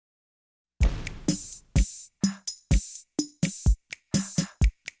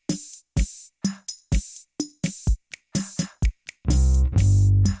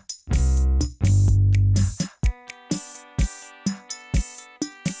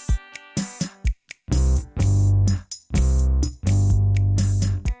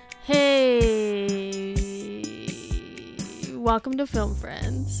Welcome to Film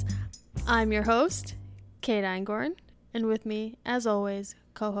Friends. I'm your host, Kate Eingorn, and with me, as always,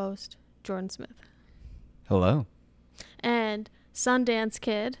 co-host Jordan Smith. Hello. And Sundance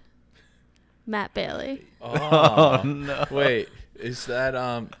Kid, Matt Bailey. Oh, no. Wait, does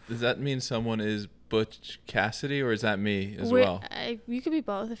that mean someone is Butch Cassidy, or is that me as well? You could be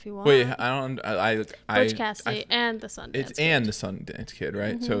both if you want. Wait, I Butch Cassidy and the Sundance It's Kid. and the Sundance Kid,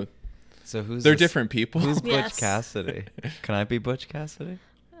 right? Mhm. So who's They're this- different people. Who's Butch Yes. Cassidy? Can I be Butch Cassidy?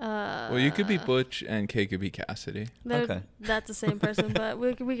 Well, you could be Butch and Kate could be Cassidy. Okay. That's the same person, but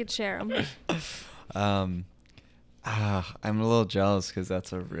we could share them. I'm a little jealous because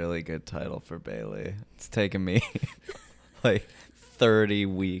that's a really good title for Bailey. It's taken me like 30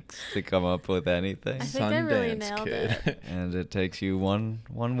 weeks to come up with anything, I think I really Sundance nailed Kid. it. and it takes you one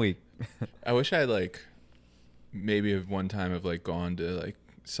week. I wish I had maybe one time have gone to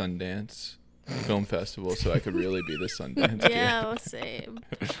Sundance Film Festival so I could really be the Sundance Kid. Yeah, well, same.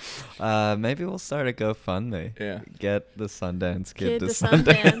 Maybe we'll start a GoFundMe. Yeah. Get the Sundance Kid Kid to to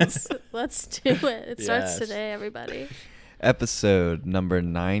Sundance. Sundance. Let's do it. It starts Yes. today, everybody. Episode number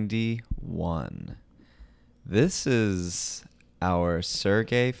 91. This is our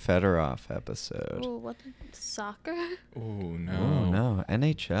Sergei Fedorov episode. Ooh, what? Soccer? Oh no. Oh, no.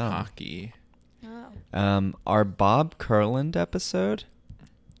 NHL. Hockey. Oh. Our Bob Kurland episode,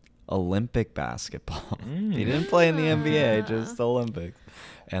 Olympic basketball. He didn't play in the NBA, just Olympics.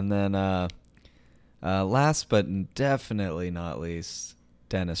 And then last but definitely not least,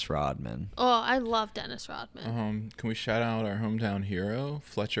 Dennis Rodman. Oh, I love Dennis Rodman. Can we shout out our hometown hero,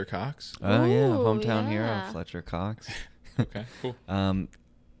 Fletcher Cox? Oh, yeah. Ooh, Hometown hero, yeah. Fletcher Cox. Okay, cool.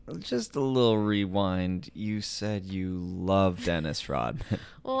 Just a little rewind. You said you love Dennis Rodman.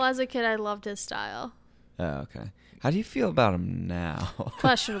 Well, as a kid, I loved his style. Oh, okay. How do you feel about him now?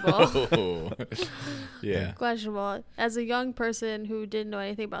 Questionable. Oh. Yeah. Questionable. As a young person who didn't know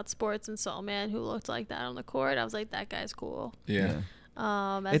anything about sports and saw a man who looked like that on the court, I was like, that guy's cool. Yeah.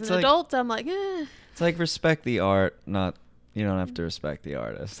 As It's an like- adult, I'm like, eh. It's like respect the art, not you don't have to respect the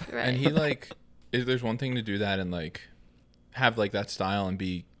artist. Right. And he there's one thing to do that and have that style and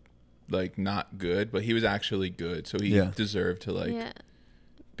be not good, but he was actually good, so he Yeah. deserved to yeah.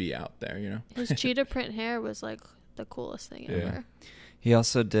 be out there, you know. His cheetah print hair was like the coolest thing Yeah. ever. He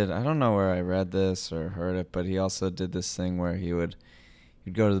also did, I don't know where I read this or heard it, but he also did this thing where he'd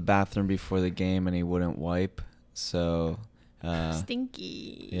go to the bathroom before the game and he wouldn't wipe. So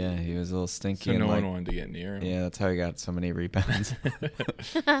Stinky. yeah, he was a little stinky. So and no one wanted to get near him. Yeah, that's how he got so many rebounds.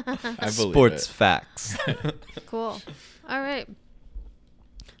 I believe Sports it. facts. Cool. All right.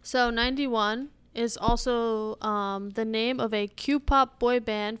 So 91 is also the name of a Q-pop boy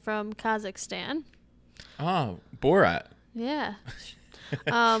band from Kazakhstan. Oh, Borat. Yeah.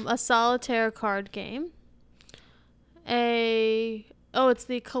 A solitaire card game. It's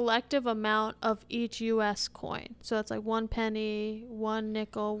the collective amount of each U.S. coin. So it's like 1 penny, 1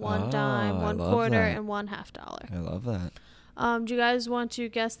 nickel, 1 dime, I 1 love quarter, that. and 1 $0.50. I love that. Do you guys want to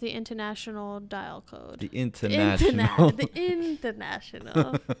guess the international dial code? The international. The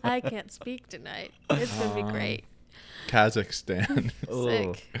international. I can't speak tonight. It's going to be great. Kazakhstan. Oh,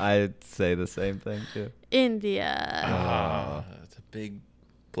 Sick. I'd say the same thing too. India. It's a big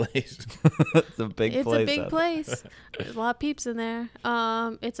place. It's a big It's place. a big out place. There's a lot of peeps in there.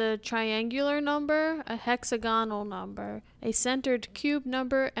 It's a triangular number, a hexagonal number, a centered cube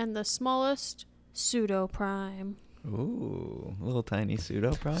number, and the smallest pseudo prime. there. Ooh, little tiny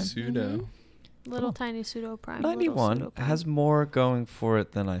pseudo prime. Pseudo. Little Cool. tiny pseudo prime. 91 has more going for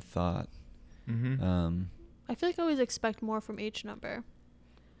it than I thought. Mm-hmm. I feel like I always expect more from each number,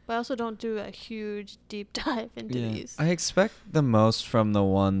 but I also don't do a huge deep dive into these. I expect the most from the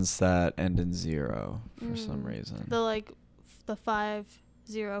ones that end in 0 for some Mm. reason. The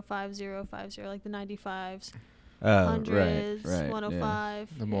 505050, like the 95s, Oh, hundreds, right,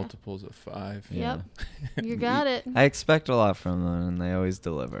 105. The multiples of 5. Yep. You got it. I expect a lot from them, and they always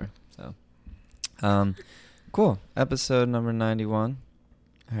deliver. So, cool. Episode number 91.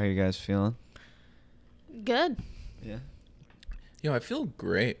 How are you guys feeling? Good. Yeah. I feel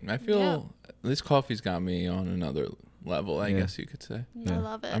great. I feel this coffee's got me on another level, I Yeah. guess you could say. I Yeah.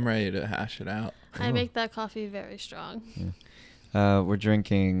 love it. I'm ready to hash it out. I make that coffee very strong. We're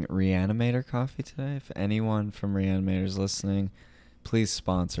drinking Reanimator coffee today. If anyone from Reanimator's listening, please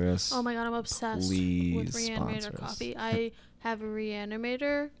sponsor us. Oh my god, I'm obsessed Please with Reanimator sponsor us. coffee. I have a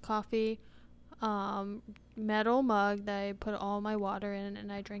Reanimator coffee metal mug that I put all my water in,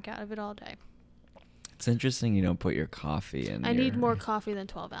 and I drink out of it all day. It's interesting you don't put your coffee in. I need more coffee than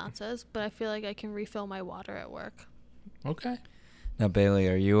 12 ounces, but I feel like I can refill my water at work. Okay. Now, Bailey,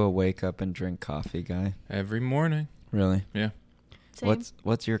 are you a wake up and drink coffee guy? Every morning. Really? Yeah. Same.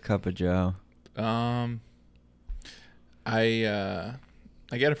 What's your cup of Joe? I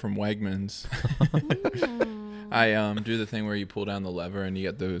get it from Wegmans. Mm. I do the thing where you pull down the lever and you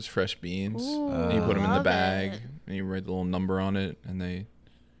get those fresh beans. Ooh, And you put them in the love bag it. and you write the little number on it and they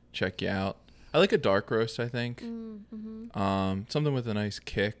check you out. I like a dark roast, I think. Mm-hmm. Something with a nice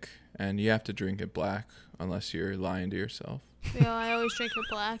kick, and you have to drink it black unless you're lying to yourself. Yeah, I always drink it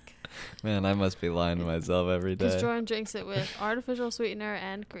black. Man, I must be lying to myself every Because day. Jordan drinks it with artificial sweetener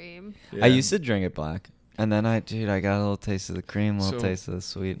and cream. I used to drink it black, and then I got a little taste of the cream, a little So- taste of the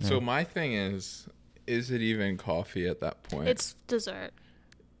sweetener. So my thing is it even coffee at that point? It's dessert.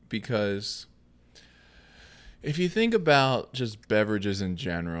 Because if you think about just beverages in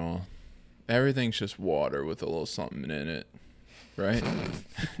general, everything's just water with a little something in it, right?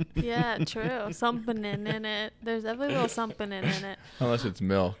 Yeah, true. Something in it. There's definitely a little something in it. Unless it's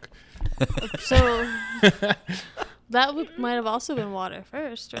milk. So that might have also been water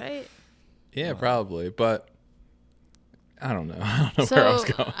first, right? Yeah, probably. But I don't know. I don't know where I was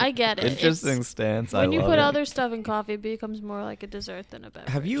So going. I get it. Interesting It's- stance. I When you love put it. other stuff in coffee, it becomes more like a dessert than a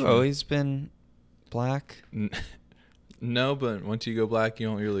beverage. Have you always been black? No, but once you go black, you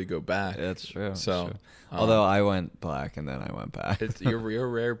don't really go back. That's true. So, true. Although I went black and then I went back. you're a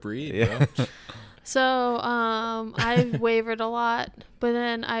rare breed, yeah. bro. So I wavered a lot, but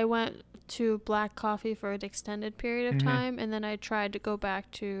then I went to black coffee for an extended period of Mhm. time, and then I tried to go back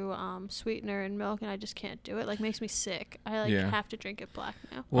to sweetener and milk, and I just can't do it. Like, makes me sick. I Yeah. have to drink it black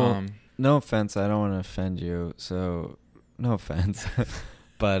now. Well, no offense. I don't want to offend you. So, no offense.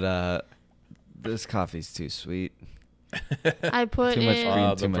 But this coffee's too sweet. I put Too much in. cream,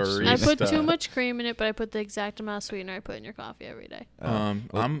 the too much barista. I sweet. put too much cream in it, but I put the exact amount of sweetener I put in your coffee every day. I'm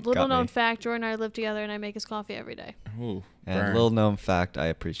Little got known me. fact: Jordan and I live together, and I make his coffee every day. Ooh, And burn. little known fact, I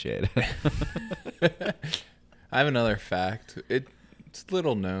appreciate it. I have another fact. It's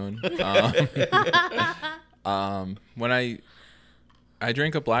little known. When I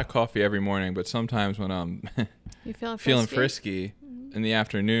drink a black coffee every morning, but sometimes when I'm You feeling feeling frisky? frisky in the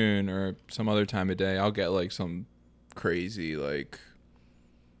afternoon or some other time of day, I'll get like some crazy like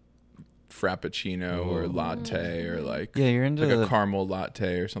frappuccino or Ooh. latte or like Yeah, you're into like a the. caramel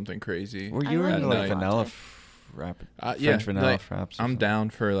latte or something crazy. Were I you like into a like latte. vanilla French Yeah, vanilla like, fraps? or I'm something? down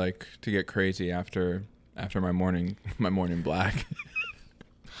for like to get crazy after my morning black.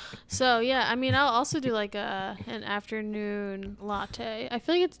 So yeah, I mean, I'll also do like an afternoon latte. I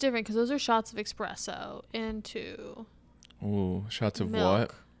feel like it's different because those are shots of espresso into Ooh, shots of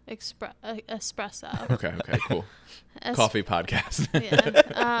milk. Espresso. what? Okay, cool. Coffee podcast.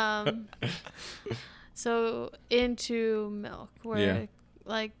 Yeah. So into milk, where Yeah.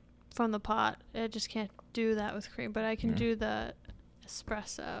 like from the pot, I just can't do that with cream, but I can Yeah. do the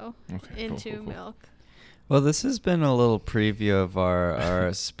espresso Okay, into cool. milk. Well, this has been a little preview of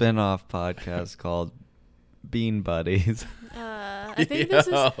our spin-off podcast called Bean Buddies. I think this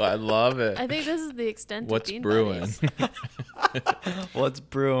is. I love it. I think this is the extent What's of Bean brewing? Buddies. What's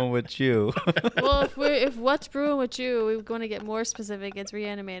brewing with you? Well, if what's brewing with you, we're going to get more specific. It's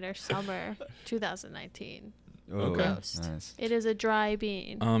Reanimator Summer 2019. Ooh, Okay. Roast. Nice. It is a dry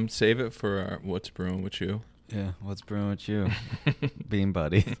bean. Save it for our what's brewing with you. Yeah, what's brewing with you? Bean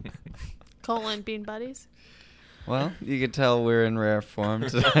Buddies. Bean Buddies. Well, you can tell we're in rare form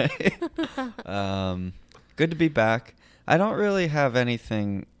today. Good to be back. I don't really have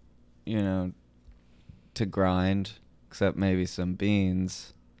anything, to grind except maybe some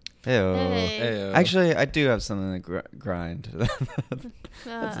beans. Ew. Hey. Heyo. Actually, I do have something to grind.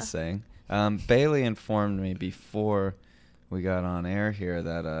 That's a saying. Bailey informed me before we got on air here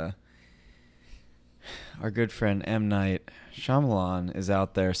that our good friend M. Night Shyamalan is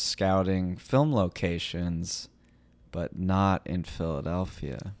out there scouting film locations, but not in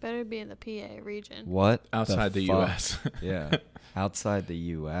Philadelphia. Better be in the PA region. What? Outside the fuck? U.S. Yeah, outside the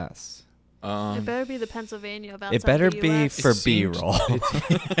U.S. It better be the Pennsylvania of outside It better the be US. for It seems- B-roll.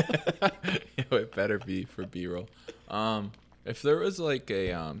 It better be for B-roll. If there was like a,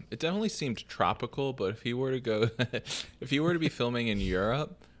 it definitely seemed tropical. But if he were to go, if he were to be filming in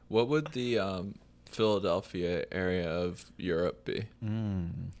Europe, what would the Philadelphia area of Europe be?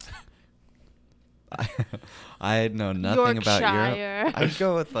 I know nothing about Yorkshire. Europe. I'd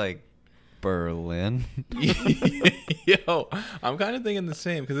go with like Berlin. Yo, I'm kind of thinking the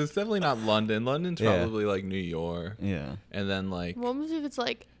same because it's definitely not London. London's Yeah. probably like New York, Yeah. and then like What if it's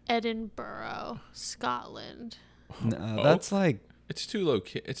like Edinburgh, Scotland? No, Oh. that's like it's too low.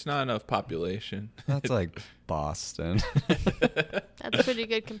 It's not enough population. that's like Boston. That's a pretty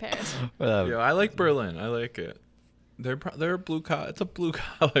good comparison. Yeah, I like Berlin. I like it. They're blue collar. It's a blue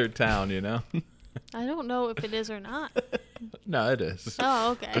collar town, you know. I don't know if it is or not. No, it is.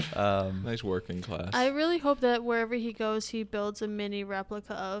 Oh, okay. Nice working class. I really hope that wherever he goes, he builds a mini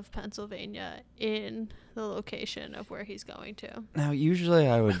replica of Pennsylvania in the location of where he's going to. Now, usually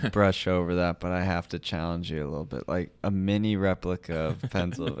I would brush over that, but I have to challenge you a little bit. Like a mini replica of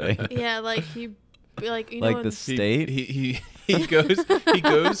Pennsylvania. Yeah, like you Like know, the state? He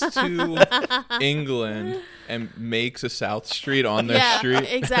goes to England and makes a South Street on their street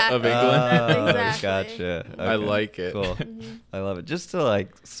exactly. of England. Oh, Exactly. gotcha. I Okay, like it. Cool. I love it. Just to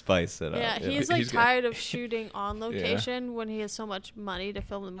like spice it Yeah, up. he's like He's got- tired of shooting on location when he has so much money to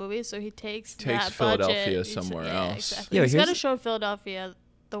film the movie, so he takes that Philadelphia budget, somewhere yeah, else. Exactly. Yeah, He's here's got to the- show Philadelphia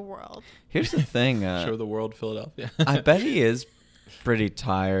the world. Here's the thing. Show the world Philadelphia. I bet he is pretty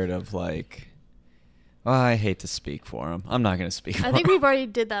tired of like. Well, I hate to speak for him. I'm not going to speak for I think him. we've already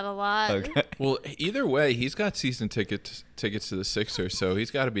did that a lot. Okay. Well, either way, he's got season tickets to the Sixers, so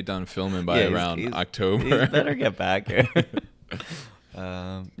he's got to be done filming by Yeah, around October. He better get back here.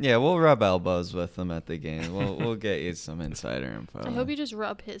 Yeah, we'll rub elbows with him at the game. We'll get you some insider info. I hope you just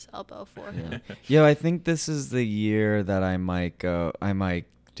rub his elbow for him. Yeah, I think this is the year that I might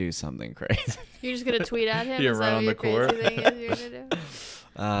do something crazy. You're just gonna tweet at him. Yeah, Is run that on what the your court. crazy thing is you're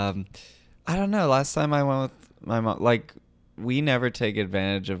gonna do? I don't know. Last time I went with my mom, like we never take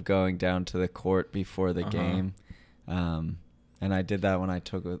advantage of going down to the court before the game. And I did that when I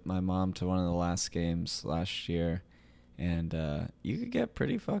took with my mom to one of the last games last year. And you could get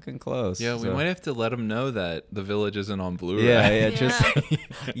pretty fucking close. Yeah, we so- might have to let him know that the Village isn't on Blu-ray. Yeah, just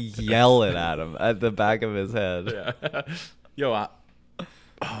yell it at him at the back of his head. Yeah. Yo,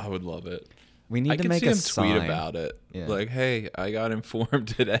 I would love it. We need I to could make see a him sign. tweet about it. Yeah. Like, hey, I got informed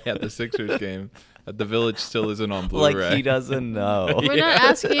today at the Sixers game that the Village still isn't on Blu-ray. Like he doesn't know. We're not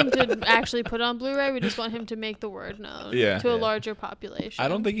asking him to actually put on Blu-ray. We just want him to make the word known Yeah. to a Yeah. larger population. I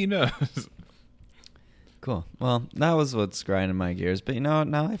don't think he knows. Cool. Well, that was what's grinding my gears. But you know what?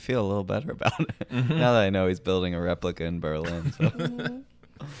 Now I feel a little better about it. Now that I know he's building a replica in Berlin. So.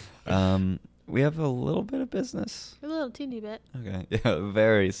 Mhm. We have a little bit of business. A little teeny bit. Okay. Yeah,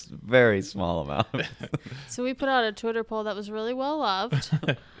 very, very small amount. So we put out a Twitter poll that was really well loved.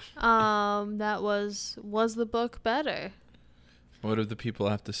 That was the book better? What do the people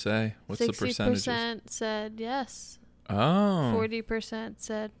have to say? What's the percentages? 60% said yes. Oh. 40%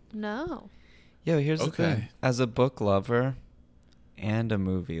 said no. Yo, here's the Okay. thing. As a book lover and a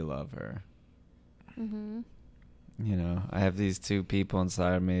movie lover, Mm-hmm. you know, I have these two people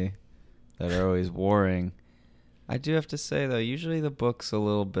inside of me that are always warring. I do have to say, though, usually the book's a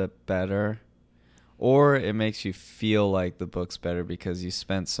little bit better, or it makes you feel like the book's better because you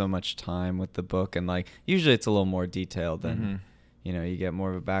spent so much time with the book, and like usually it's a little more detailed than, Mhm. you know, you get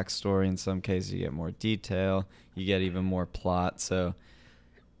more of a backstory. In some cases, you get more detail, you get even more plot. So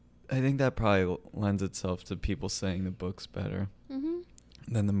I think that probably lends itself to people saying the book's better Mm-hmm.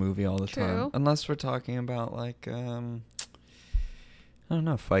 than the movie all the time. True. Unless we're talking about like, I don't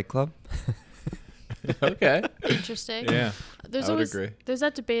know, Fight Club. Okay. Interesting. Yeah. There's I would always agree. there's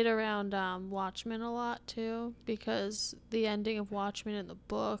that debate around Watchmen a lot too, because the ending of Watchmen in the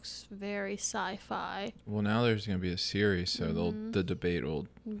books very sci-fi. Well, now there's going to be a series, so Mhm. the debate will.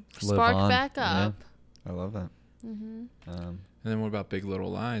 Spark on, back yeah. up. I love that. Mm-hmm. And then what about Big Little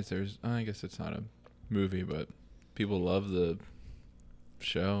Lies? There's, I guess it's not a movie, but people love the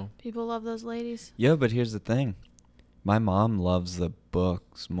show. People love those ladies. Yeah, but here's the thing. My mom loves the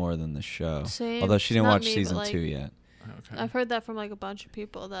books more than the show. Same. Although she didn't Not watch me, but, season like, 2 yet. Okay. I've heard that from like a bunch of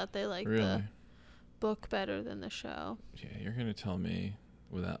people that they like Really? the book better than the show. Yeah, you're going to tell me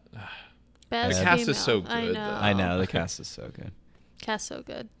without. Best The cast is female. so I good, know. though. I know, the cast is so good. Cast so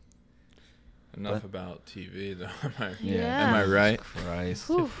good. Enough But- about TV, though. Am I, Yeah. am I right? Christ.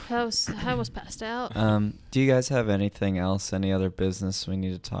 Whew, I almost passed out. Do you guys have anything else, any other business we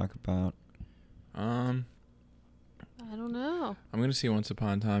need to talk about? I don't know. I'm going to see Once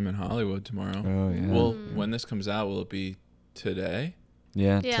Upon a Time in Hollywood tomorrow. Oh, yeah. Well, Mm. when this comes out, will it be today?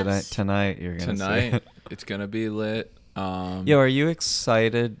 Yeah, Yes. tonight you're going to see Tonight. it. It's going to be lit. Yo, are you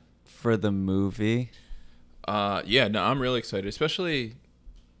excited for the movie? Yeah, no, I'm really excited. Especially,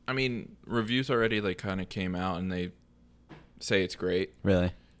 I mean, reviews already like kind of came out and they say it's great.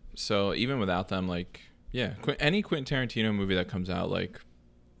 Really? So even without them, like, yeah, any Quentin Tarantino movie that comes out, like,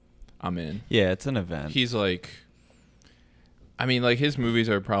 I'm in. Yeah, it's an event. He's like, I mean, like his movies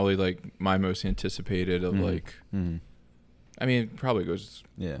are probably like my most anticipated of like. Mhm. I mean, it probably goes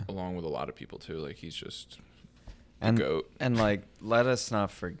Yeah. along with a lot of people too. Like he's just the And goat. and like let us not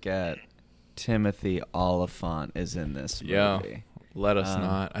forget Timothy Oliphant is in this movie. Yeah. Let us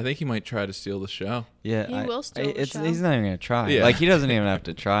not. I think he might try to steal the show. Yeah, He will steal the show. He's not even gonna try. Yeah. Like he doesn't even have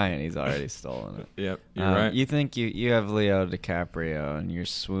to try, and he's already stolen it. Yep, you're right. You think you have Leo DiCaprio, and you're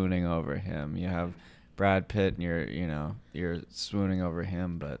swooning over him. You have Brad Pitt, and you're swooning over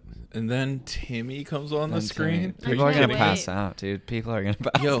him. But And then Timmy comes on the screen. People I are gonna can't pass wait. out, dude. People are gonna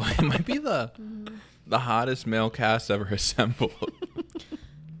pass. Yo, out. it might be the hottest male cast ever assembled.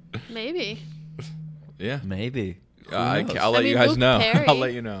 Maybe. Yeah. Maybe. Who I'll knows? let I you mean, guys Luke know. Perry. I'll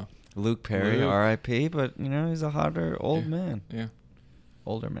let you know. Luke Perry, Luke. R.I.P. But he's a hotter old Yeah. man, Yeah.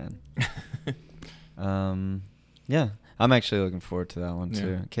 older man. Yeah, I'm actually looking forward to that one Yeah.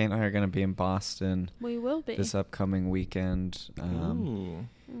 too. Kate and I are gonna be in Boston We will be. this upcoming weekend. Ooh.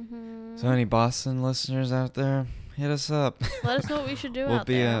 So any Boston listeners out there, hit us up. Let us know what we should do we'll out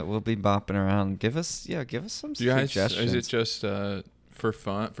be there. We'll be bopping around. Give us some Do you guys? suggestions. Is it just for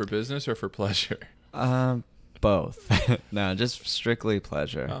fun, for business, or for pleasure? Both. No, just strictly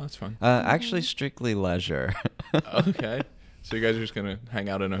pleasure. Oh, that's fun. Actually, strictly leisure. Okay. So you guys are just gonna hang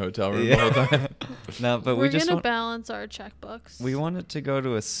out in a hotel room Yeah. the whole time? No, but We're we just gonna balance our checkbooks. we wanted to go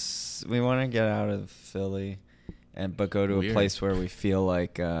to we want to get out of Philly, but go to a Weird. place where we feel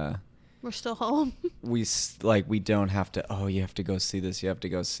like We're still home. we don't have to. Oh, you have to go see this. You have to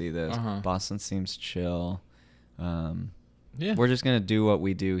go see this. Uh-huh. Boston seems chill. Yeah. We're just gonna do what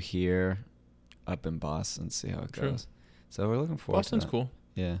we do here, up in Boston. See how it True. goes. So we're looking forward. Boston's to that. cool.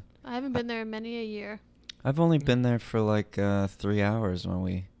 Yeah, I haven't been there in many a year. I've only been there for like 3 hours when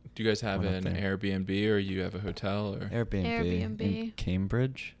we Do you guys have Went an up there. Airbnb or you have a hotel or? Airbnb, in Airbnb.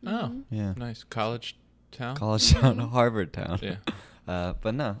 Cambridge. Oh, Mhm. Yeah, nice. College town? college town, Mhm. Harvard town. Yeah.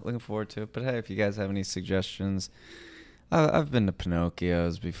 But no, looking forward to it. But hey, if you guys have any suggestions, I've been to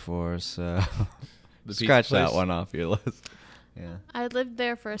Pinocchio's before, so The pizza scratch that place? one off your list. Yeah, I lived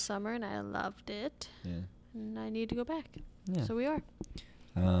there for a summer and I loved it. yeah, And I need to go back. yeah. So we are.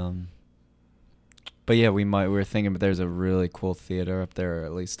 But yeah, we were thinking, but there's a really cool theater up there, or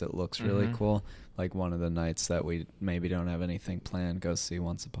at least it looks really Mhm. cool. Like one of the nights that we maybe don't have anything planned, go see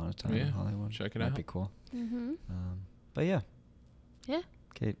Once Upon a Time Yeah, in Hollywood. check it Might out. be cool. Mm-hmm. But yeah. Yeah.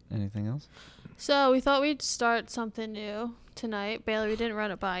 Kate, anything else? So we thought we'd start something new tonight. Bailey, we didn't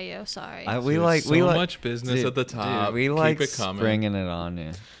run it by you. Sorry. We Dude, like so we like much business dude, at the top. Dude, we Keep like it coming. bringing it on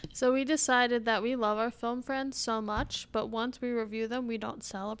you. So we decided that we love our film friends so much, but once we review them, we don't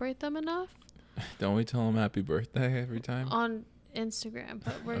celebrate them enough Don't we tell them happy birthday every time? on Instagram.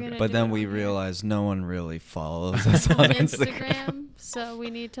 But we're Okay. gonna. But do then it we on here. realized no one really follows us on Instagram. So we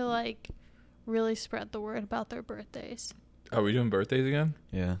need to like really spread the word about their birthdays. Are we doing birthdays again?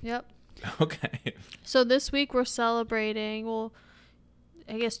 Yeah. Yep. Okay. So this week we're celebrating. Well,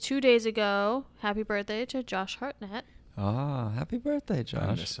 I guess 2 days ago, happy birthday to Josh Hartnett. Ah, happy birthday, I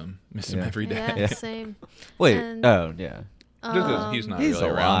Josh. miss him. Miss him Yeah. every day. Yeah, Yeah. same. Wait. And- Oh, yeah. Just 'cause he's not He's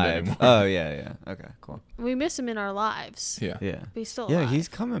really around alive. anymore. Oh, yeah, yeah. Okay, cool. We miss him in our lives. Yeah. Yeah. But he's still Yeah, alive. he's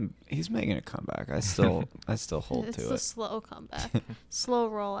coming. He's making a comeback. I still hold It's to the it. slow comeback, slow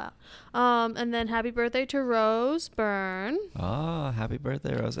rollout. And then happy birthday to Rose Byrne. Ah, happy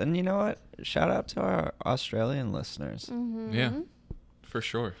birthday, Rose. And you know what? Shout out to our Australian listeners. Mm-hmm. Yeah. For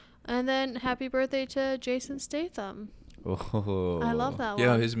sure. And then happy birthday to Jason Statham. Oh. I love that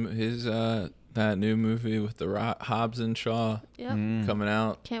Yeah, one. his that new movie with the Hobbs and Shaw Yep. Mm. coming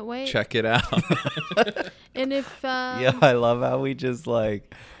out. Can't wait. Check it out. And if Yeah, I love how we just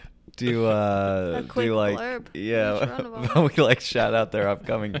like do quick do like blurb, yeah, each one of 'em. we like shout out their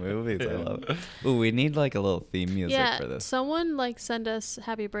upcoming movies. I love it. Ooh, we need like a little theme music yeah, for this. someone like send us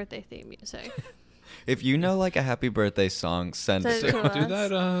happy birthday theme music. If you know like a happy birthday song, send Send it. it to to us. do us.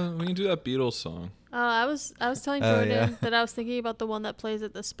 that. We can do that Beatles song. I was telling Oh, Jordan yeah. that I was thinking about the one that plays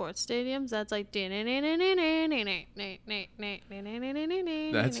at the sports stadiums. That's like That's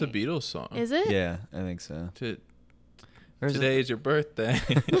a Beatles song. Is it? Yeah, I think so. Or is it- Today's your birthday.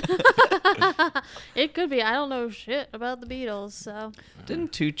 It could be. I don't know shit about the Beatles, so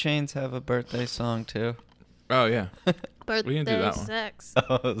Didn't 2 Chainz have a birthday song too? Oh yeah. birthday can do that one. sex.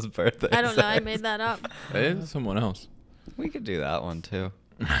 Oh, it was birthday. I don't know. I sex. made that up. It's someone else. We could do that one too.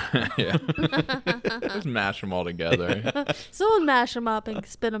 Yeah. Just mash them all together. Someone mash them up and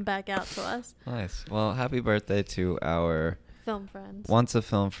spit them back out to us. Nice. Well, happy birthday to our Film friends. once a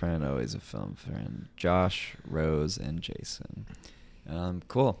film friend, always a film friend, Josh, Rose, and Jason.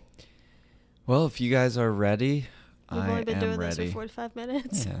 Cool. Well, if you guys are ready, We've I only been am doing ready. this for 45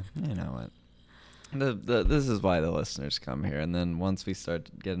 minutes. Yeah, you know what? This is why the listeners come here, and then once we start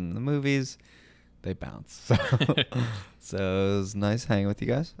getting the movies, they bounce. So it was nice hanging with you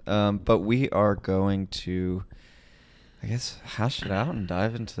guys. But we are going to I guess hash it out and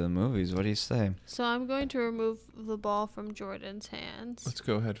dive into the movies. What do you say? So I'm going to remove the ball from Jordan's hands. Let's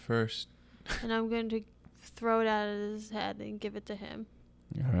go ahead first. And I'm going to throw it out of his head and give it to him.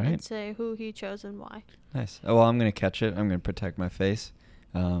 All right. And say who he chose and why. Nice. Oh, well, I'm going to catch it. I'm going to protect my face.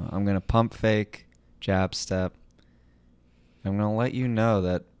 I'm going to pump fake, jab step. I'm going to let you know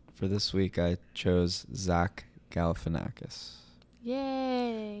that for this week I chose Zach Galifianakis.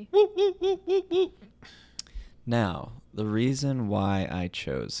 Yay. Now, the reason why I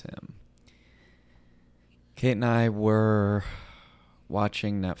chose him. Kate and I were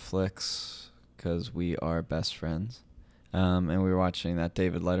watching Netflix because we are best friends. And we were watching that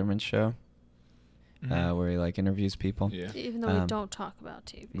David Letterman show where he like interviews people. Yeah. Even though we don't talk about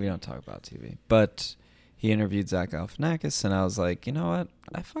TV. We don't talk about TV. But he interviewed Zach Galifianakis, and I was like, you know what?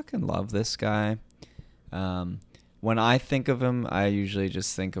 I fucking love this guy. When I think of him, I usually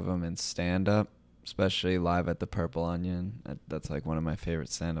just think of him in stand-up, especially Live at the Purple Onion. That's like one of my favorite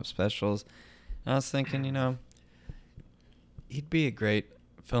stand-up specials. And I was thinking, you know, he'd be a great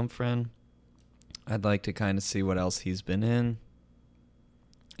film friend. I'd like to kind of see what else he's been in.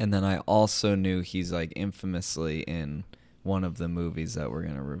 And then I also knew he's like infamously in one of the movies that we're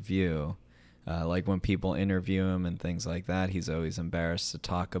going to review. Like when people interview him and things like that, he's always embarrassed to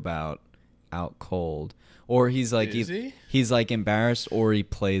talk about Out Cold. Or he's like, he's like embarrassed, or he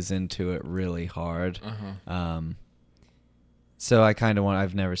plays into it really hard. So I kind of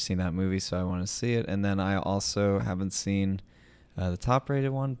I've never seen that movie, so I want to see it. And then I also haven't seen the top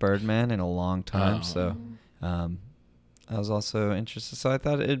rated one, Birdman, in a long time. So I was also interested. So I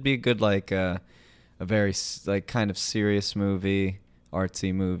thought it'd be a good, like a very like kind of serious movie,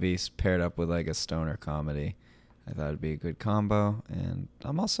 artsy movie paired up with like a stoner comedy. I thought it'd be a good combo. And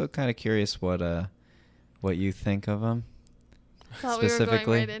I'm also kind of curious what you think of him. Thought Specifically. we were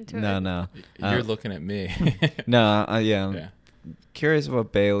going right into it. No. You're looking at me. No, yeah. Yeah. Curious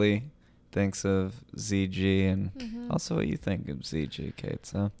what Bailey thinks of ZG and also what you think of ZG, Kate.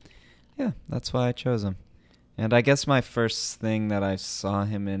 So, yeah, that's why I chose him. And I guess my first thing that I saw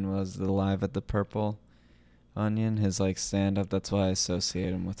him in was the Live at the Purple Onion, his like stand-up. That's why I associate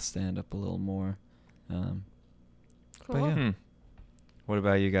him with stand-up a little more. Cool. But yeah. What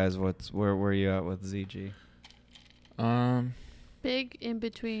about you guys? Where were you at with ZG? Big In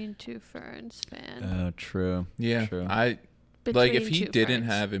Between Two Ferns fan. Oh, true. Yeah. True. Like if he Two didn't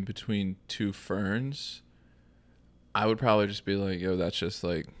Ferns. have In Between Two Ferns, I would probably just be like, yo, that's just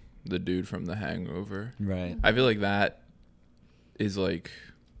like the dude from The Hangover. Right. I feel like that is like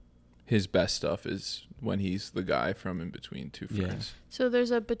his best stuff is when he's the guy from In Between Two Yeah. Ferns. So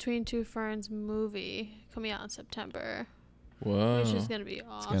there's a Between Two Ferns movie coming out in September, Whoa. which is going to be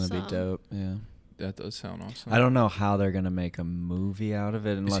awesome. It's going to be dope. Yeah. That does sound awesome. I don't know how they're going to make a movie out of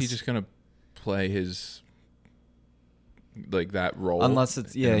it Is unless he just going to play his like that role? unless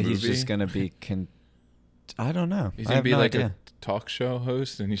it's in a he's movie? just going to be I don't know. He's I going to have be no like idea. a talk show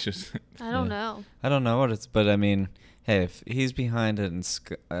host and he's just I don't Yeah. know. I don't know what it's, but I mean, hey, if he's behind it, and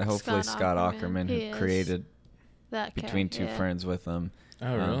hopefully Scott Aukerman, He who is. created That Between Two character, Ferns with him.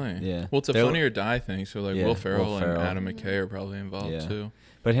 Oh, really? Yeah. Well, it's a They're- Funny or Die thing, so like Yeah, Will Ferrell Will and Ferrell. Adam McKay are probably involved Yeah. too.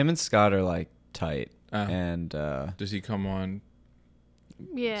 But him and Scott are like tight, Oh. and Does he come on?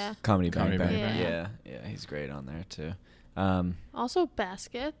 Yeah. Comedy Bang Comedy Bang. Bang Bang. Yeah, he's great on there too. Also,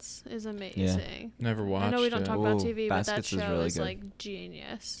 Baskets is amazing. Never watched. I know we don't it. talk about Ooh, TV, but that Baskets is show really is good. like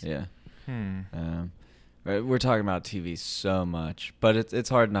genius. Yeah. Hmm. Right, we're talking about TV so much, but it's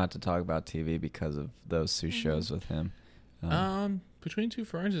hard not to talk about TV because of those two shows with him. Between Two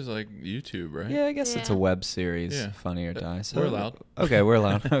Ferns is like YouTube, right? Yeah, I guess it's a Yeah. web series, Yeah. Funny or Die. So We're allowed. Okay, we're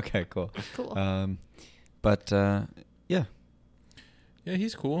allowed. Okay, cool. Cool. But yeah, Yeah,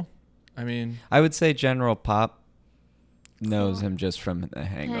 he's cool. I mean, I would say General Pop knows Cool. him just from The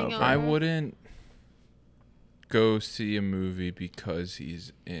Hangover. Hangover. I wouldn't go see a movie because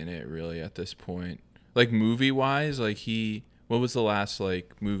he's in it really at this point. Like movie wise, like what was the last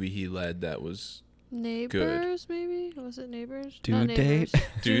like movie he led that was Neighbors, maybe? Was it Neighbors? Due Not Date? Neighbors.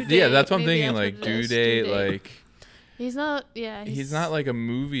 Dude? Due Yeah, Date, that's what I'm maybe thinking. that's Like what it Due is, Date, Due Date. like He's not. Yeah, he's not like a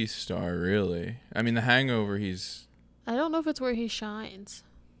movie star really. I mean, The Hangover, he's I don't know if it's where he shines.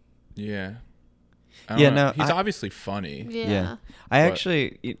 yeah. I Yeah, don't know. no, he's I- obviously funny. Yeah. I But-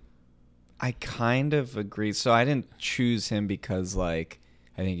 actually, I kind of agree. So I didn't choose him because, like,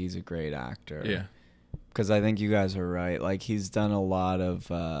 I think he's a great actor. Yeah. Because I think you guys are right. Like, he's done a lot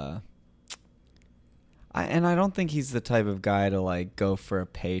of, and I don't think he's the type of guy to, like, go for a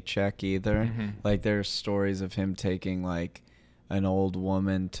paycheck either. Mhm. Like, there's stories of him taking, like, an old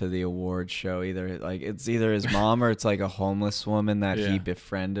woman to the award show. It's either his mom or it's like a homeless woman that he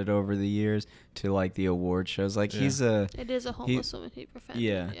befriended over the years to like the award shows. Like It is a homeless woman he befriended.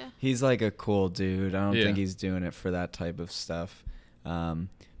 Yeah, he's like a cool dude. I don't think he's doing it for that type of stuff.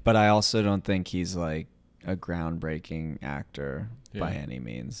 But I also don't think he's like a groundbreaking actor by any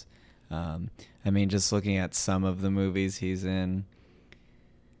means. I mean, just looking at some of the movies he's in,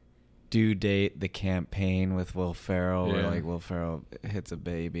 Due Date, The Campaign with Will Ferrell, where like Will Ferrell hits a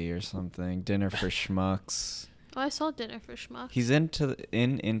baby or something. Dinner for Schmucks. Oh, I saw Dinner for Schmucks. He's Into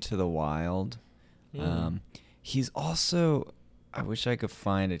the Wild. He's also, I wish I could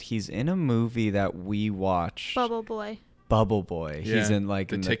find it. He's in a movie that we watched. Bubble Boy. He's in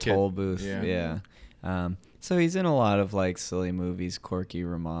like in the toll booth. Yeah. So he's in a lot of like silly movies, Corky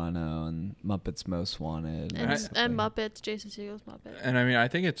Romano and Muppets Most Wanted. And Muppets, Jason Segel's Muppet. And I mean, I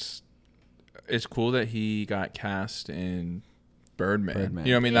think it's cool that he got cast in Birdman. You know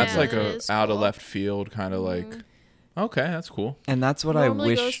what I mean? That's like a out of left field kind of like, okay, that's cool. And that's what Normally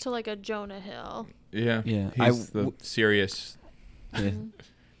I wish. goes to like a Jonah Hill. Yeah. He's the serious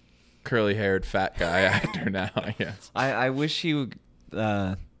curly-haired fat guy actor now, I guess. I wish he would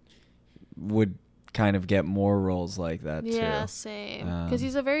kind of get more roles like that too. Yeah, same. Because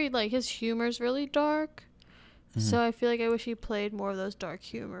he's a very like his humor's really dark, so I feel like I wish he played more of those dark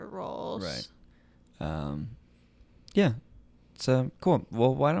humor roles. Right. Yeah. So cool.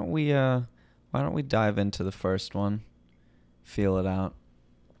 Well, why don't we dive into the first one, feel it out,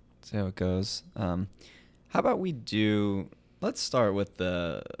 see how it goes. How about we do? Let's start with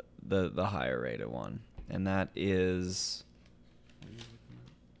the higher rated one, and that is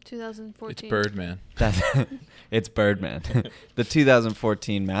 2014. It's Birdman. It's Birdman. The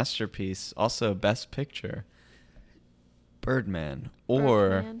 2014 masterpiece, also Best Picture. Birdman, or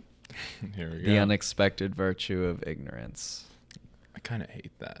Birdman. Here we go. The Unexpected Virtue of Ignorance. I kind of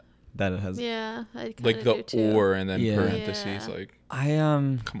hate that. That it has. Yeah, I kinda Like do the too. or and then Yeah. parentheses. Yeah. Like,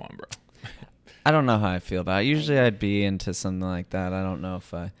 Come on, bro. I don't know how I feel about it. Usually I'd be into something like that. I don't know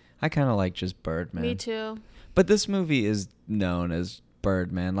if I kind of like just Birdman. Me too. But this movie is known as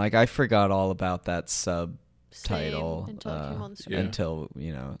Birdman. Like, I forgot all about that subtitle Same, until it came on the screen. until,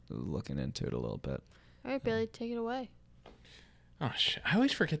 looking into it a little bit. All right, Bailey, take it away. Oh shit! I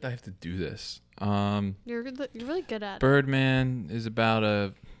always forget that I have to do this. You're really good at Birdman is about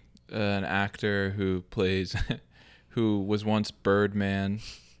an actor who plays, who was once Birdman.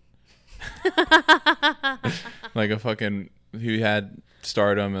 Like a fucking, he had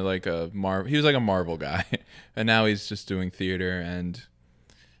stardom at like he was like a Marvel guy, and now he's just doing theater, and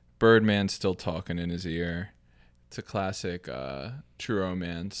Birdman's still talking in his ear. It's a classic true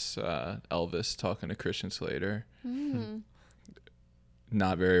romance, Elvis talking to Christian Slater.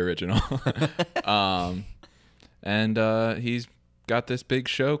 Not very original. And he's got this big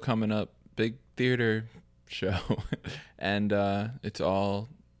show coming up, big theater show, and it's all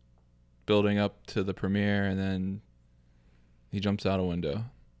building up to the premiere, and then he jumps out a window.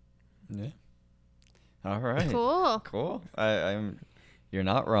 Yeah. All right. Cool. You're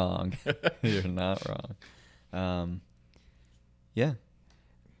not wrong. You're not wrong. Yeah.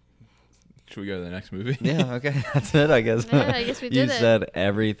 Should we go to the next movie? Yeah, okay. That's it, I guess. Yeah, I guess we did You it. said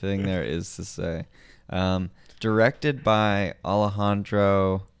everything there is to say. Directed by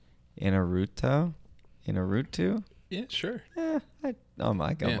Alejandro Inarritu? Yeah, sure. I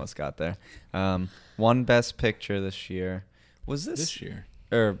almost got there. Won Best Picture this year. Was this year?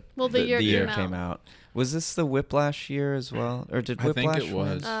 Or Well, the year came out. Was this the Whiplash year as well? Or did Whiplash I think it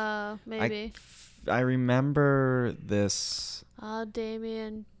was. win? Maybe. I remember this.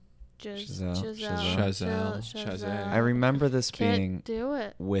 Damien Chazelle. Chazelle. I remember this being do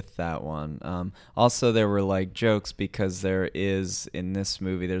it. with that one. Also, there were like jokes because there is in this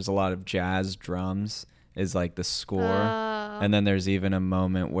movie. There's a lot of jazz drums. Is like the score, and then there's even a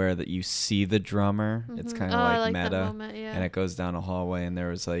moment where that you see the drummer. It's kind of like that meta, moment, yeah. and it goes down a hallway. And there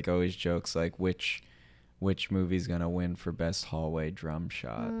was like always jokes like which movie's gonna win for best hallway drum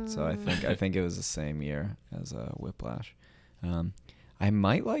shot. So I think it was the same year as Whiplash. I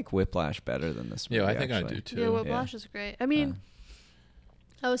might like Whiplash better than this movie. Yeah, I think actually. I do too. Yeah, Whiplash is great. I mean,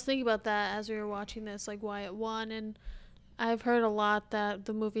 I was thinking about that as we were watching this, like why it won, and I've heard a lot that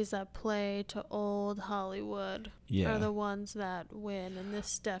the movies that play to old Hollywood are the ones that win, and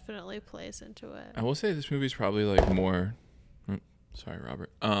this definitely plays into it. I will say this movie's probably like more, sorry,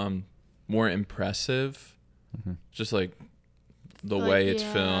 Robert, more impressive, just like the way it's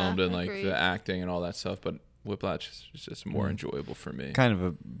filmed and like the acting and all that stuff. But Whiplash is just more enjoyable for me. Kind of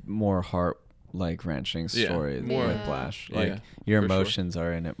a more wrenching story than Whiplash. Like your emotions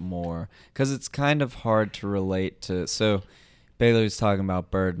are in it more because it's kind of hard to relate to. So Bailey was talking about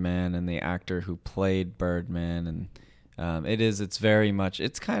Birdman and the actor who played Birdman, and it's very much,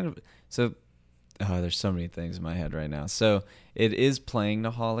 it's kind of, so, there's so many things in my head right now. So it is playing to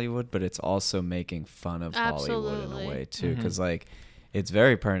Hollywood, but it's also making fun of Hollywood in a way too, because like it's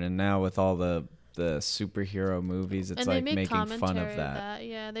very pertinent now with all the superhero movies. It's like making fun of that.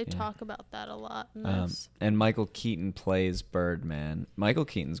 Yeah, they talk about that a lot in this. And Michael Keaton plays Birdman. Michael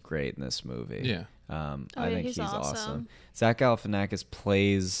Keaton's great in this movie. Yeah. I think he's awesome. Zach Galifianakis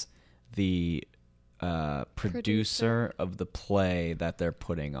plays the producer of the play that they're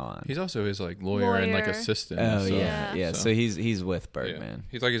putting on. He's also his like lawyer and like assistant. Oh yeah. So he's with Birdman.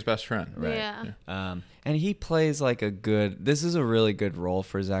 Yeah. He's like his best friend. Right. Yeah. And he plays like this is a really good role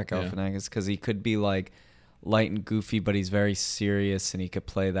for Zach Galifianakis because he could be like light and goofy, but he's very serious, and he could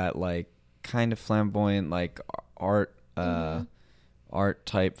play that like kind of flamboyant like art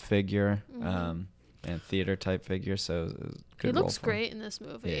type figure. And theater type figure, so good. He looks great in this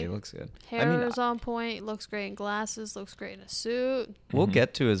movie. Yeah, he looks good. Hair is on point. Looks great in glasses. Looks great in a suit. We'll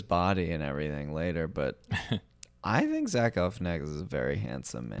get to his body and everything later, but I think Zach Galifianakis is a very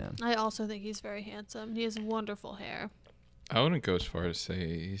handsome man. I also think he's very handsome. He has wonderful hair. I wouldn't go as far as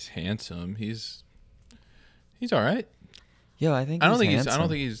say he's handsome. He's all right. Yeah, I don't think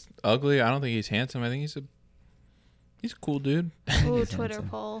he's ugly. I don't think he's handsome. I think he's a cool dude. Ooh, Twitter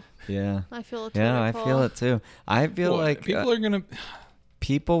poll. Yeah. I feel a Twitter poll. Yeah, I feel it too. I feel like people are going to...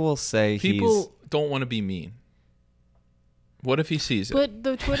 People will say people don't want to be mean. What if he sees it? But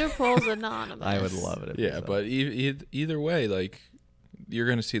the Twitter poll's anonymous. I would love it. Yeah, but either way, like, you're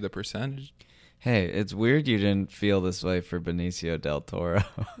going to see the percentage. Hey, it's weird you didn't feel this way for Benicio del Toro.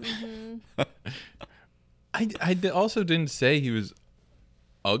 I also didn't say he was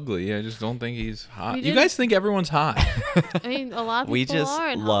ugly. I just don't think he's hot. You guys think everyone's hot. I mean, a lot of people we just are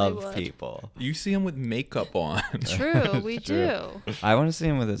in love Hollywood. People. You see him with makeup on. True, we do. I want to see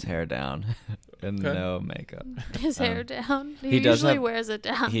him with his hair down and no makeup. His hair down. He usually wears it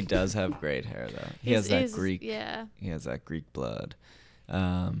down. He does have great hair though. He has that Greek. Yeah. He has that Greek blood.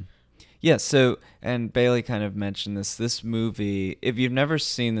 Yeah. So, and Bailey kind of mentioned this movie. If you've never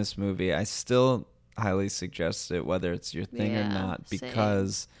seen this movie, I still highly suggest it, whether it's your thing or not,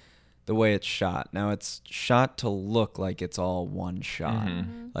 because the way it's shot. Now it's shot to look like it's all one shot.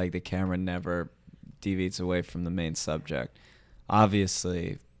 Like the camera never deviates away from the main subject.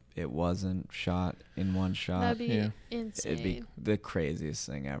 Obviously, it wasn't shot in one shot. That'd be insane. It'd be the craziest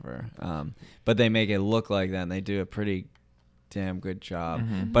thing ever. But they make it look like that, and they do a pretty damn good job.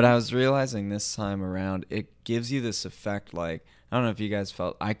 But I was realizing this time around, it gives you this effect like, I don't know if you guys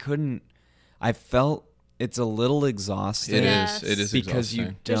felt, I felt it's a little exhausting. It is because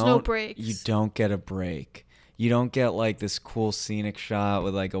exhausting. There's no breaks. You don't get a break. You don't get like this cool scenic shot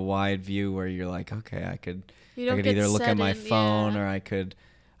with like a wide view where you're like, okay, I could either look at my phone or I could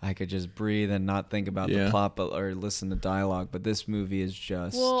just breathe and not think about the plot or listen to dialogue. But this movie is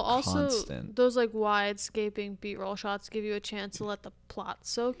just constant. Those like wide-scaping B-roll shots give you a chance to let the plot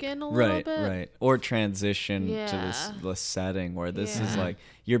soak in a little bit. Right. Or transition to the setting where this is like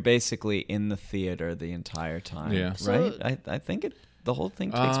you're basically in the theater the entire time. Yeah. Right? I think the whole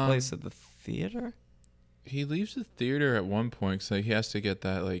thing takes place at the theater. He leaves the theater at one point because he has to get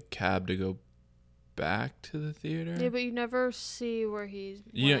that like cab to go back to the theater. Yeah, but you never see where he's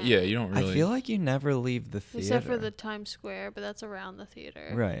you don't really. I feel like you never leave the theater. Except for the Times Square, but that's around the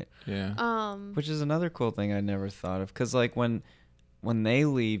theater. Right. Yeah. Which is another cool thing I never thought of. Because like when they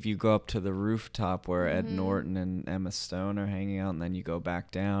leave, you go up to the rooftop where Ed Norton and Emma Stone are hanging out, and then you go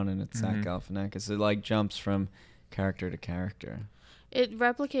back down and it's Zach Galifianakis. It like jumps from character to character. It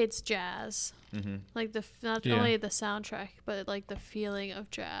replicates jazz, like not only the soundtrack, but like the feeling of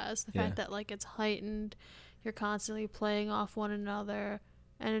jazz. The fact that like it's heightened, you're constantly playing off one another,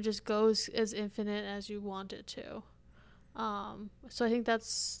 and it just goes as infinite as you want it to. So I think that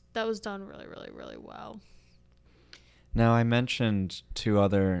was done really, really, really well. Now I mentioned two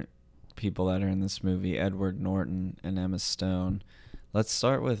other people that are in this movie: Edward Norton and Emma Stone. Let's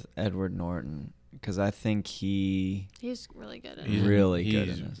start with Edward Norton. Because I think he's really good at it. He's really good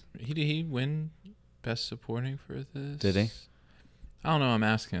at this. Did he win Best Supporting for this? Did he? I don't know. I'm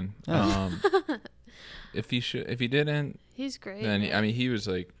asking. Oh. If he didn't, he's great. Then he was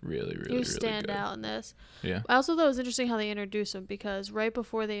like really, really, he was really stand good. out in this. Yeah. I also thought it was interesting how they introduced him, because right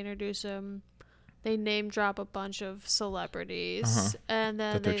before they introduce him, they name drop a bunch of celebrities, and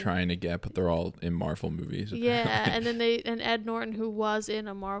then that they're trying to get, but they're all in Marvel movies. Apparently. Yeah, and then Ed Norton, who was in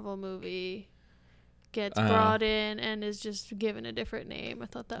a Marvel movie, gets brought in and is just given a different name. I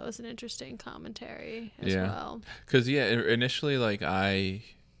thought that was an interesting commentary as well. Because initially, like I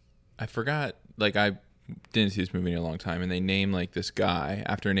forgot, like I didn't see this movie in a long time, and they name like this guy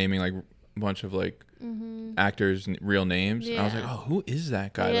after naming like a bunch of like actors' real names. Yeah. And I was like, oh, who is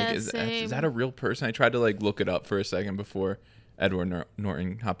that guy? Yeah, like, is that a real person? I tried to like look it up for a second before Edward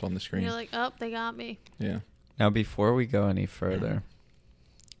Norton hopped on the screen. And you're like, oh, they got me. Yeah. Now, before we go any further,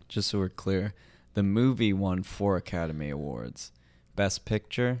 just so we're clear, the movie won 4 Academy Awards: Best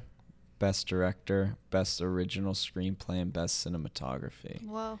Picture, Best Director, Best Original Screenplay, and Best Cinematography.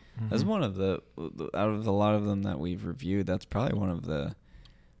 Whoa. That's one of the out of a lot of them that we've reviewed, that's probably one of the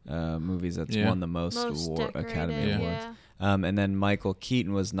movies that's won the most Academy Awards. Yeah. And then Michael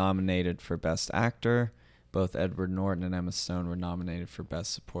Keaton was nominated for Best Actor. Both Edward Norton and Emma Stone were nominated for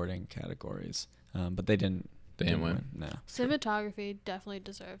Best Supporting categories, but they didn't win. No. Cinematography definitely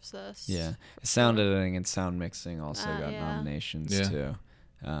deserves this. Yeah. Sound editing and sound mixing also got nominations too.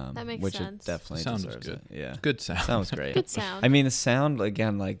 That makes which sense. It definitely sound deserves was good. it. Yeah. Good sound. Sound was great. Good sound. I mean, the sound,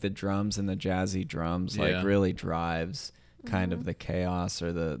 again, like the drums and the jazzy drums, like really drives kind of the chaos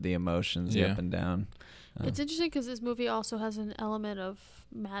or the emotions up and down. It's interesting because this movie also has an element of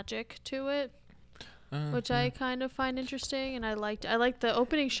magic to it, which I kind of find interesting, and I like the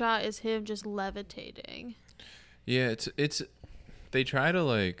opening shot is him just levitating. Yeah, it's they try to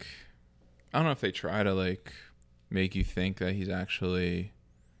like, I don't know if they try to like make you think that he's actually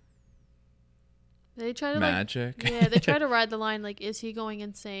they try to magic. They try to ride the line like, is he going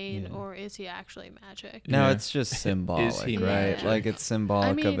insane or is he actually magic? No, it's just symbolic, Is he right? magic? Like it's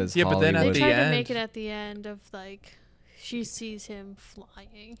symbolic of his but then Hollywood. They tried end, to make it at the end of like she sees him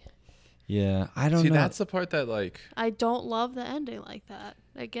flying. Yeah, I don't know. See, that's the part that like I don't love the ending like that.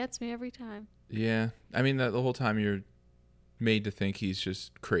 It gets me every time. Yeah, I mean the whole time you're made to think he's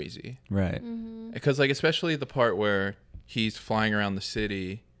just crazy, right? Because like especially the part where he's flying around the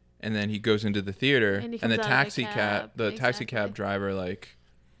city and then he goes into the theater and the taxi cab driver like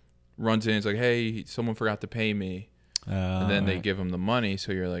runs in and is like, hey, someone forgot to pay me, and then they give him the money,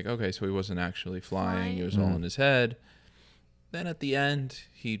 so you're like, okay, so he wasn't actually flying. It was all in his head. Then at the end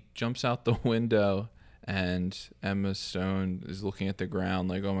he jumps out the window and Emma Stone is looking at the ground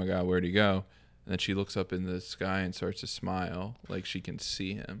like, oh my god, where'd he go? And then she looks up in the sky and starts to smile like she can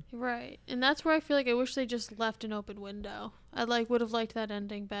see him. Right. And that's where I feel like I wish they just left an open window. I would have liked that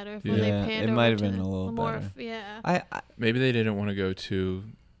ending better if when they panned over might have to been a little more better. Yeah. Maybe they didn't want to go to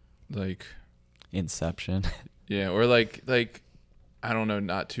like Inception. Yeah, or like I don't know,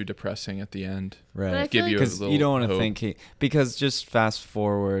 not too depressing at the end. Right. Give you a little you don't want to hope. think because just fast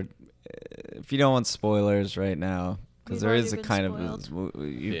forward, if you don't want spoilers right now, because there is a kind spoiled.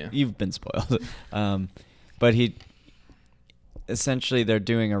 of you've been spoiled. But essentially they're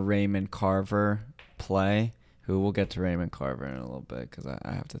doing a Raymond Carver play. Who we'll get to Raymond Carver in a little bit because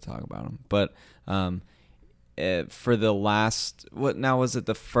I have to talk about him. But for the last, was it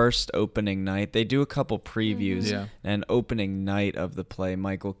the first opening night? They do a couple previews and opening night of the play.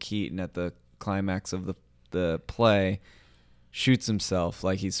 Michael Keaton at the climax of the play shoots himself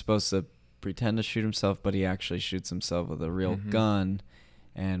like he's supposed to pretend to shoot himself, but he actually shoots himself with a real gun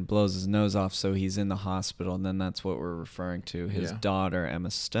and blows his nose off, so he's in the hospital. And then that's what we're referring to. His daughter, Emma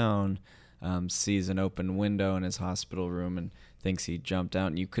Stone, sees an open window in his hospital room and thinks he jumped out.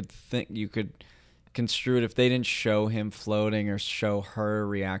 And you could construe it, if they didn't show him floating or show her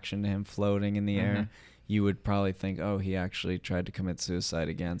reaction to him floating in the air, you would probably think, oh, he actually tried to commit suicide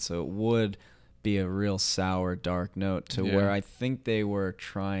again. So it would be a real sour, dark note to where I think they were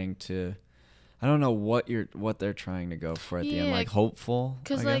trying to, I don't know what they're trying to go for at the end, like hopeful.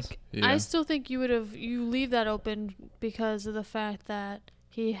 Because I still think you leave that open because of the fact that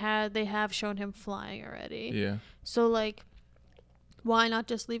they have shown him flying already. Yeah. So like, why not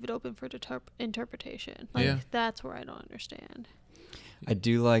just leave it open for interpretation? Like that's where I don't understand. I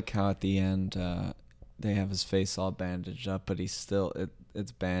do like how at the end they have his face all bandaged up, but he's still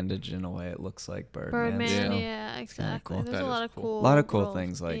it's bandaged in a way it looks like Birdman. Yeah, exactly. Cool. There's a lot of cool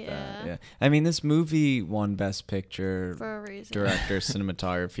things like that. Yeah. I mean, this movie won Best Picture for a reason. Director,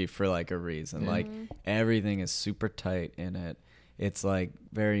 cinematography for like a reason. Like everything is super tight in it. It's like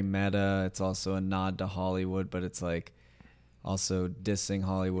very meta. It's also a nod to Hollywood, but it's like also dissing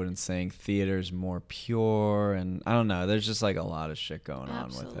Hollywood and saying theater's more pure, and I don't know. There's just like a lot of shit going on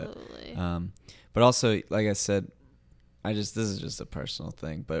with it. But also, like I said, this is just a personal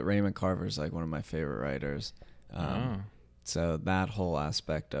thing, but Raymond Carver is like one of my favorite writers. So that whole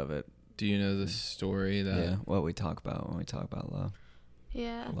aspect of it. Do you know the story that? Yeah, what we talk about when we talk about love.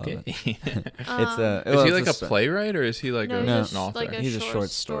 Yeah. Love it. Is he like a playwright or is he like an author? Like he's a short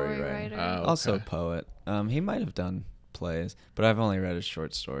story writer. Oh, okay. Also a poet. He might have done plays, but I've only read his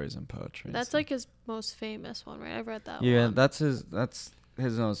short stories and poetry. That's like his most famous one, right? I've read that one. Yeah,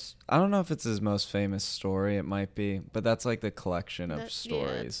 his most. I don't know if it's his most famous story. It might be, but that's like the collection of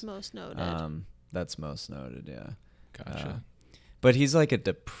stories. Yeah, it's most noted. That's most noted. Yeah. Gotcha. But he's like a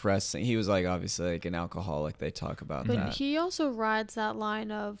depressing. He was like obviously like an alcoholic. They talk about that. But he also rides that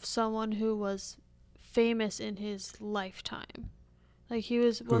line of someone who was famous in his lifetime. Like he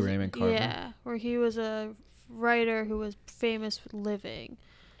was Raymond Carver? Yeah, where he was a writer who was famous with living,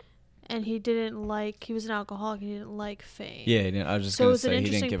 and he was an alcoholic. And he didn't like fame. Yeah, I was just gonna say he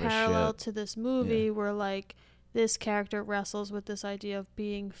didn't give a shit. So it's an interesting parallel to this movie where like this character wrestles with this idea of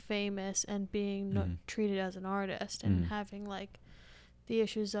being famous and being treated as an artist and having like the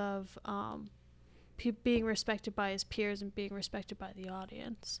issues of being respected by his peers and being respected by the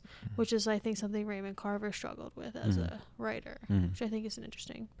audience, which is I think something Raymond Carver struggled with as a writer, which I think is an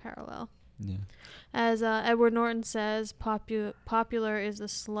interesting parallel. Yeah. As Edward Norton says, popular is the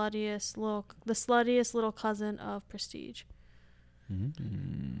sluttiest little cousin of Prestige.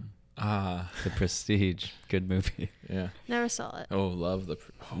 The Prestige, good movie. Yeah. Never saw it. Oh, love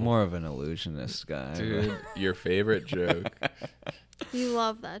More of an illusionist guy. Dude, your favorite joke. You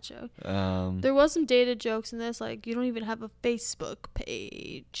love that joke. There was some dated jokes in this, like you don't even have a Facebook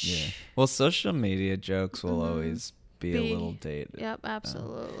page. Yeah. Well, social media jokes will always be a little dated. Yep,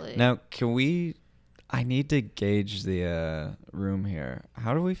 absolutely. Now, I need to gauge the room here.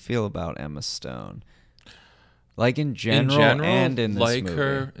 How do we feel about Emma Stone? Like in general and in this movie.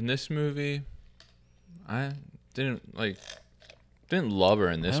 Her in this movie, I didn't love her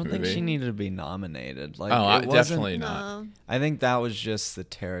in this movie. I don't think she needed to be nominated. Like, definitely not. I think that was just the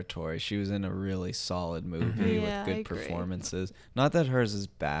territory. She was in a really solid movie with good performances. Not that hers is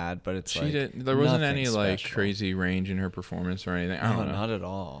bad, but it's there wasn't any like special. Crazy range in her performance or anything. I don't know. Not at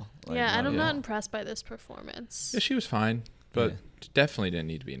all. Like, and I'm not impressed by this performance. Yeah, she was fine, but definitely didn't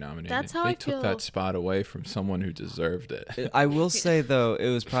need to be nominated. That's how they I took feel. That spot away from someone who deserved it. I will say though, it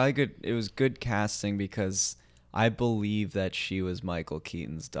was probably good. It was good casting because I believe that she was Michael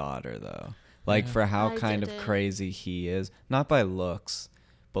Keaton's daughter, though. Like, for how kind of crazy he is. Not by looks,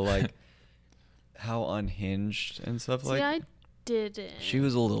 but, like, how unhinged and stuff like that. I didn't. She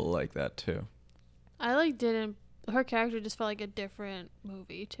was a little like that, too. I, didn't. Her character just felt like a different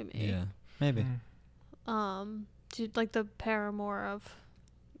movie to me. Yeah, maybe. Like the Paramore of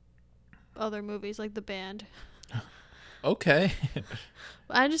other movies, like The Band. Okay.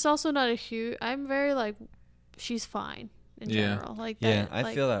 I'm just also not I'm very, she's fine in general. I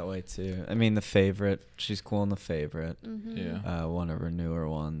feel that way too. I mean, The Favorite, she's cool in The Favorite. Yeah. One of her newer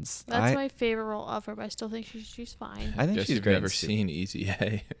ones. That's my favorite role of her, but I still think she's fine. I think Guess she's you've great. Never seen Easy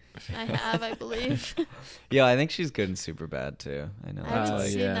A. I have, I believe. Yeah, I think she's good in Superbad too. I know. I haven't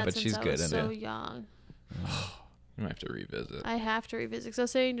seen that but since she's I good was in so it. young. You might have to revisit. I have to revisit. Because I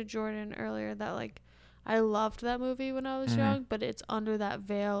was saying to Jordan earlier that I loved that movie when I was young, but it's under that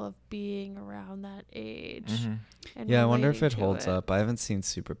veil of being around that age. And I wonder if it holds up. I haven't seen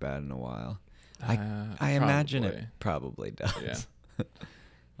Superbad in a while. I imagine it probably does.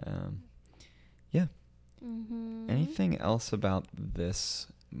 Yeah. Anything else about this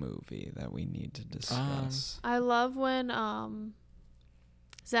movie that we need to discuss? I love when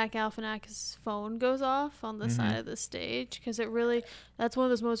Zach Galifianakis' phone goes off on the side of the stage, because that's one of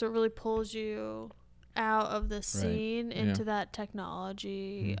those moments that really pulls you out of the scene into that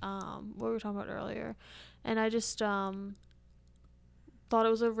technology, what we were talking about earlier. And I just thought it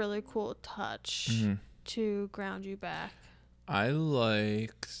was a really cool touch to ground you back. I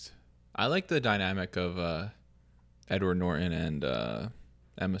liked the dynamic of Edward Norton and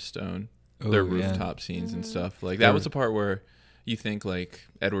Emma Stone, their rooftop scenes and stuff. Like that was the part where you think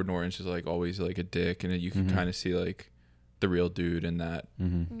Edward Norton's just always a dick, and then you can kind of see the real dude in that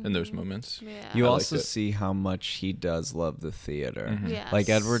in those moments. Yeah. You also see how much he does love the theater. Yes. Like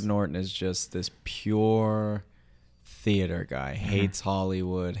Edward Norton is just this pure theater guy. Hates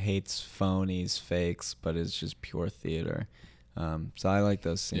Hollywood, hates phonies, fakes, but is just pure theater. So I like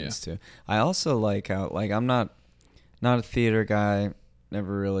those scenes too. I also like how I'm not a theater guy.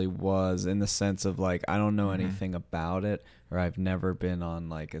 Never really was, in the sense of I don't know anything about it, or I've never been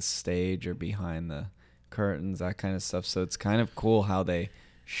on a stage or behind the curtains, that kind of stuff. So it's kind of cool how they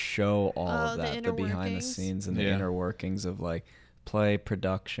show all of that, the behind the scenes and the inner workings of play,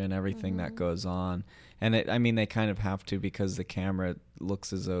 production, everything that goes on. And they kind of have to, because the camera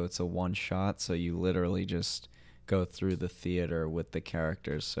looks as though it's a one shot, so you literally just go through the theater with the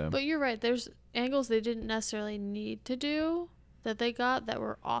characters. So but you're right, there's angles they didn't necessarily need to do that they got that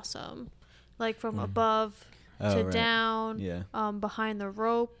were awesome, from above to down, behind the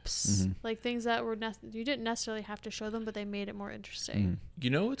ropes, things that were you didn't necessarily have to show them, but they made it more interesting. You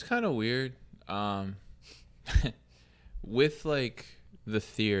know what's kind of weird? With the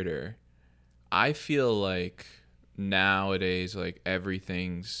theater, I feel like nowadays, like,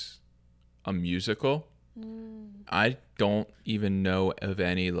 everything's a musical. I don't even know of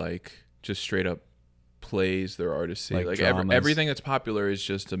any, like, just straight up plays there are to see. Like everything that's popular is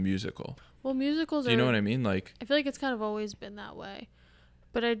just a musical. Well, musicals Do you know what I mean? Like, I feel like it's kind of always been that way.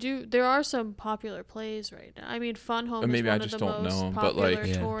 But there are some popular plays right now. I mean, Fun Home maybe is I one just of the don't most know, but popular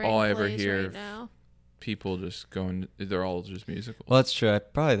like touring all I ever plays hear right now. People just going, they're all just musicals. Well, that's true.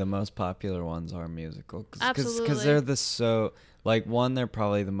 Probably the most popular ones are musical. Absolutely. Because they're they're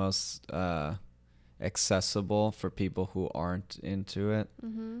probably the most accessible for people who aren't into it.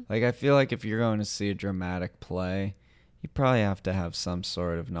 Mm-hmm. Like, I feel like if you're going to see a dramatic play, you probably have to have some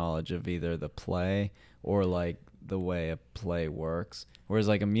sort of knowledge of either the play or like the way a play works. Whereas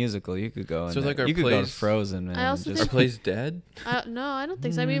like a musical, you could go So like you could go to Frozen and also just Are plays dead? No, I don't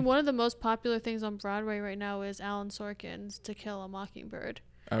think so. I mean, one of the most popular things on Broadway right now is Alan Sorkin's To Kill a Mockingbird.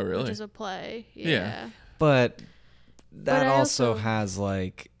 Oh, really? Which is a play. Yeah. But that But also has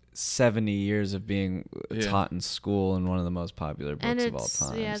like 70 years of being taught in school and one of the most popular books of all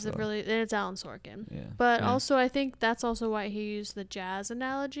time. Yeah, it's Alan Sorkin. Yeah. But also, I think that's also why he used the jazz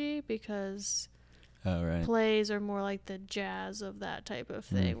analogy, because plays are more like the jazz of that type of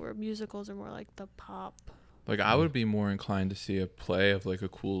thing, where musicals are more like the pop. Like, I would be more inclined to see a play of like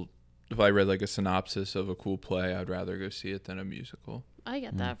if I read like a synopsis of a cool play, I'd rather go see it than a musical. I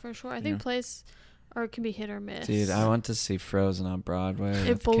get that for sure. I think plays can be hit or miss. Dude, I went to see Frozen on Broadway.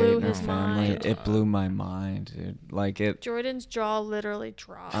 It blew his mind. It blew my mind, dude. Like Jordan's jaw literally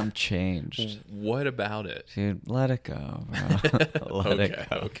dropped. I'm changed. What about it? Dude, let it go, bro. Let it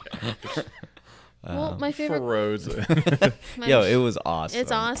go. Okay. Well, my favorite Frozen. It was awesome.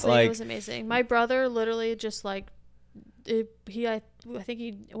 It's honestly, it was amazing. My brother literally just like I think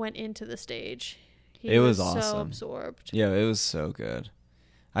he went into the stage. He was awesome. So absorbed. Yeah, it was so good.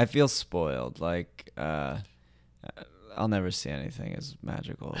 I feel spoiled. Like I'll never see anything as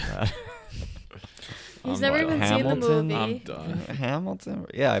magical as that. He's never even seen the movie. I'm done. Hamilton?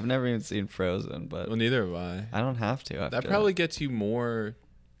 Yeah, I've never even seen Frozen, but well, neither have I. I don't have to. That probably gets you more.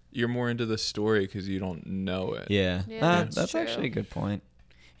 You're more into the story because you don't know it. Yeah, that's true. actually a good point.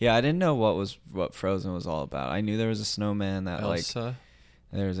 Yeah, I didn't know what Frozen was all about. I knew there was a snowman that Elsa.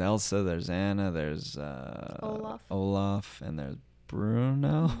 There's Elsa, there's Anna, there's Olaf, and there's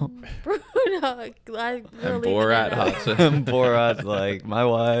Bruno. Bruno, and Borat. Borat, like my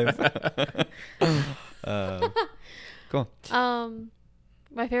wife. Cool.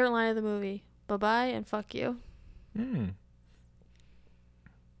 My favorite line of the movie: "Bye bye and fuck you."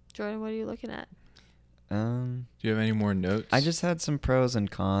 Jordan, what are you looking at? Do you have any more notes? I just had some pros and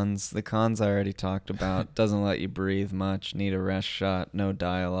cons. The cons I already talked about. Doesn't let you breathe much. Need a rest shot. No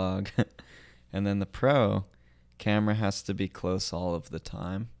dialogue. And then the pro, camera has to be close all of the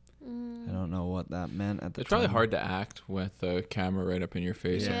time. I don't know what that meant at the time. It's probably hard to act with a camera right up in your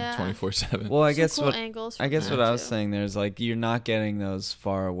face 24/7. Well, I guess what I was too. saying there's like you're not getting those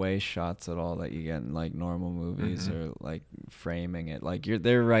far away shots at all that you get in like normal movies or like framing it. Like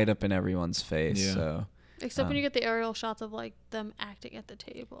they're right up in everyone's face. Yeah. So except when you get the aerial shots of like them acting at the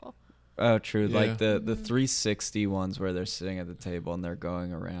table. Oh, true. Yeah. Like the 360 ones where they're sitting at the table and they're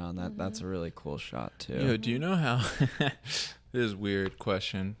going around. That's a really cool shot too. Yo, do you know how? This is a weird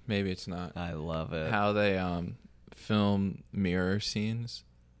question. Maybe it's not. I love it. How they film mirror scenes.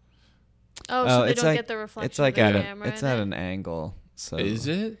 Oh, so they don't get the reflection. It's like of the camera. It's at an angle. So is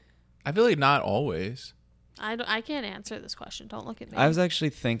it? I feel like not always. I can't answer this question. Don't look at me. I was actually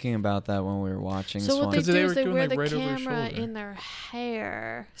thinking about that when we were watching this one. So what they do is they wear the right camera in their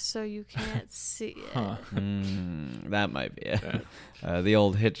hair so you can't see it. Huh. That might be it. The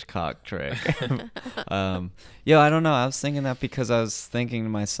old Hitchcock trick. I don't know. I was thinking that because I was thinking to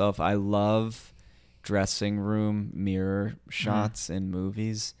myself, I love dressing room mirror shots in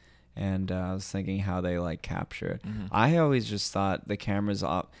movies. And I was thinking how they like capture it. I always just thought the camera's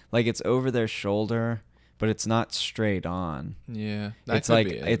up, like it's over their shoulder, but it's not straight on. Yeah, it's like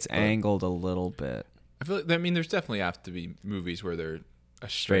it's angled a little bit. I feel like, there's definitely have to be movies where they're a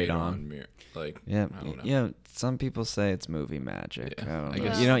straight on mirror. Like yeah, I don't know. Yeah. Some people say it's movie magic. Yeah, I I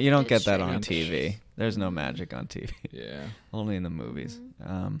guess guess you don't get that on on. TV. There's no magic on TV. Yeah, only in the movies.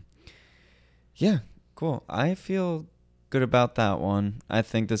 Yeah, cool. I feel good about that one. I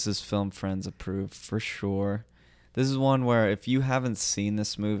think this is Film Friends approved for sure. This is one where if you haven't seen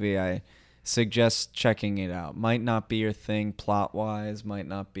this movie, I suggest checking it out. Might not be your thing plot-wise, might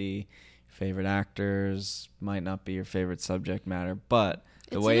not be your favorite actors, might not be your favorite subject matter, but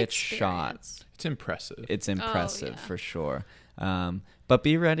the way it's shot, it's impressive. It's impressive for sure. But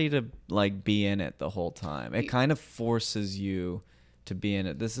be ready to like be in it the whole time. It kind of forces you to be in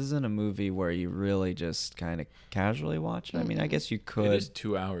it. This isn't a movie where you really just kind of casually watch it. I mean, I guess you could. It is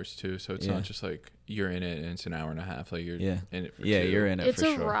 2 hours too, so it's not just like you're in it and it's an hour and a half. Like you're in it for 2. You're in it it's for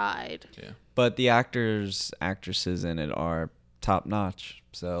sure. It's a ride. Yeah. But the actresses in it are top notch.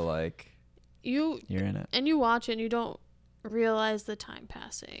 So like you're in it. And you watch it and you don't realize the time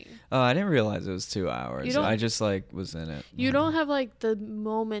passing. Oh, I didn't realize it was 2 hours. I just like was in it. You don't have like the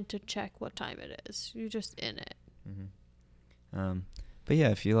moment to check what time it is. You're just in it. Mm-hmm. But yeah,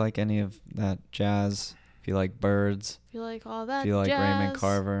 if you like any of that jazz, if you like Birds, if you like all that, if you like jazz, Raymond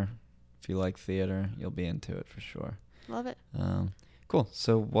Carver, if you like theater, you'll be into it for sure. Love it. Cool.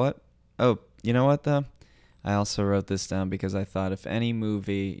 So what? Oh, you know what though? I also wrote this down because I thought if any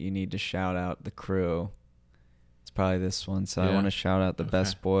movie you need to shout out the crew, it's probably this one. So I want to shout out the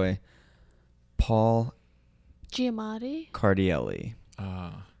best boy, Paul Giamatti. Cardielli.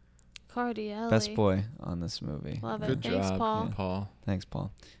 Cardielli. Best boy on this movie. Love it. Good Thanks, job, Paul. Paul. Thanks, Paul.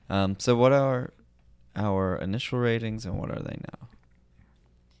 So what are our initial ratings and what are they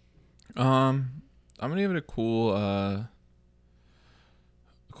now? I'm gonna give it a cool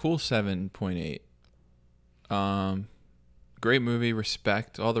 7.8. Great movie,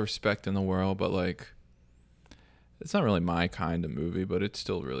 all the respect in the world, but like it's not really my kind of movie, but it's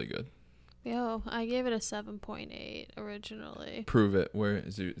still really good. Yo, I gave it a 7.8 originally. Prove it. Where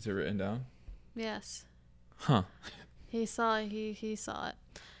is it written down? Yes. Huh. He saw it. He saw it.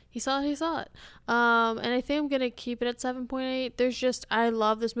 He saw it. And I think I'm gonna keep it at 7.8. I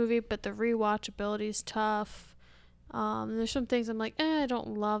love this movie, but the rewatchability is tough. There's some things I'm like, I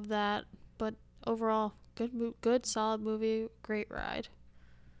don't love that, but overall, good, solid movie, great ride.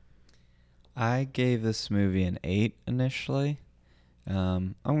 I gave this movie an 8 initially.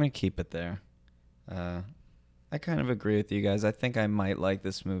 I'm going to keep it there. I kind of agree with you guys. I think I might like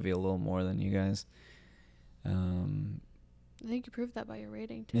this movie a little more than you guys. I think you proved that by your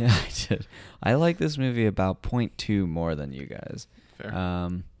rating, too. Yeah, I did. I like this movie about 0.2 more than you guys. Fair.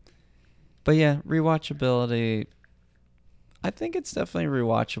 But yeah, rewatchability, I think it's definitely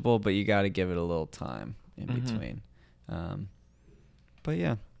rewatchable, but you got to give it a little time in between. But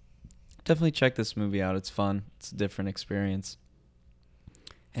yeah, definitely check this movie out. It's fun. It's a different experience.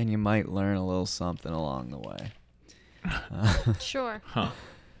 And you might learn a little something along the way. Sure. Huh.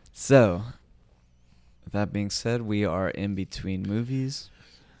 So, with that being said, we are in between movies.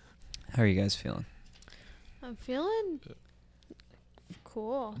 How are you guys feeling? I'm feeling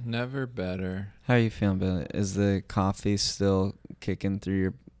cool. Never better. How are you feeling, Billy? Is the coffee still kicking through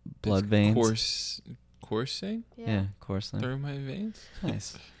your blood veins? Coursing? Yeah, coursing. Through my veins?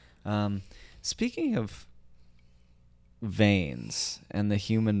 Nice. Speaking of veins and the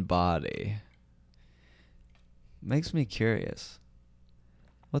human body, makes me curious.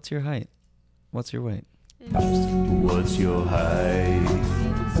 What's your height? What's your weight? Interesting. What's your height?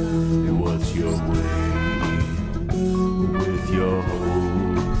 What's your weight? With your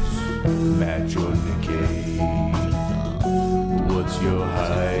host, Matt Jordan Cage. What's your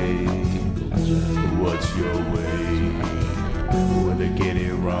height? What's your weight? Will they get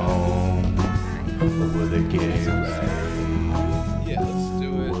it wrong? Or will they get it right? Yeah, let's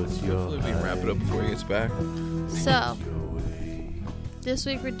do it. Hopefully we can wrap it up before he gets back. So, this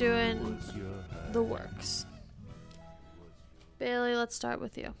week we're doing the works. Bailey, let's start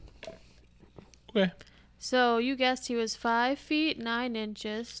with you. Okay. So, you guessed he was 5 feet 9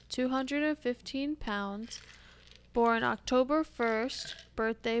 inches, 215 pounds, born October 1st,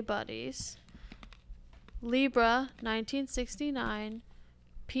 birthday buddies. Libra, 1969,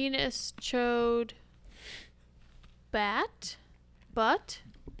 penis chode butt?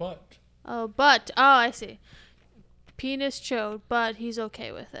 Oh, butt. Oh, I see. Penis chode, but he's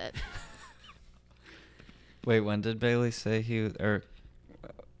okay with it. Wait, when did Bailey say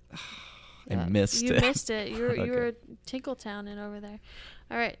I missed you it. You missed it. You were Tinkletowning over there.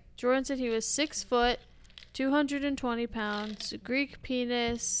 All right. Jordan said he was 6 foot, 220 pounds, Greek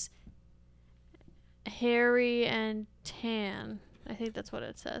penis, hairy and tan. I think that's what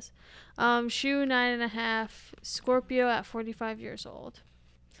it says. Shoe 9.5, Scorpio at 45 years old.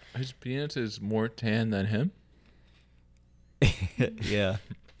 His penis is more tan than him? Yeah.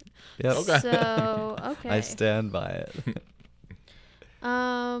 Yep. Okay. So, okay. I stand by it.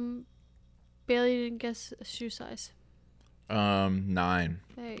 Bailey didn't guess shoe size. 9.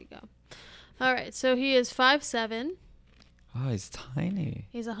 There you go. All right. So he is 5'7". Oh, he's tiny.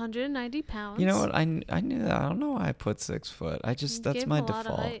 He's 190 pounds. You know what? I knew that. I don't know why I put 6 foot. That's my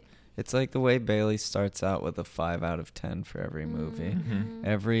default. It's like the way Bailey starts out with a 5 out of 10 for every movie. Mm-hmm.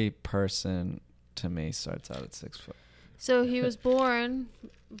 Every person to me starts out at 6 foot. So he was born.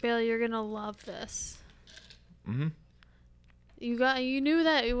 Bailey, you're gonna love this. Mm-hmm. You knew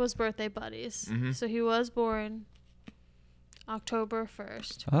that it was birthday buddies. Mm-hmm. So he was born October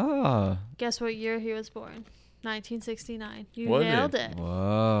 1st. Oh. Guess what year he was born? 1969. You Was nailed it? it.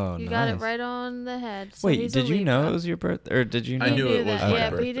 Whoa. You nice. got it right on the head. So Wait, he's did a you know Libra. it was your birthday, or did you know? I knew it was that. my Yeah,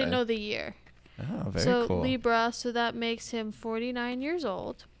 but he birthday. didn't know the year. Oh, very so cool. Libra, so that makes him 49 years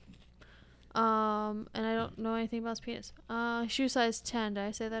old. And I don't know anything about his penis. Shoe size 10. Did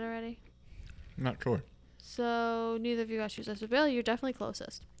I say that already? Not sure. So neither of you got shoe size. But Bailey, you're definitely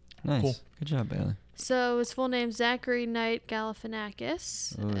closest. Nice. Cool. Good job, Bailey. So his full name Zachary Knight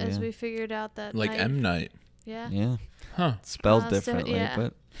Galifianakis. Oh, as yeah. we figured out that Like Knight, M. Night. Yeah. Yeah. Huh. Spelled So, differently, yeah.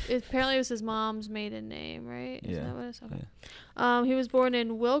 but Apparently it was his mom's maiden name, right? Isn't Yeah. that what it is? Okay. He was born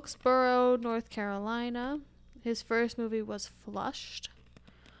in Wilkesboro, North Carolina. His first movie was Flushed.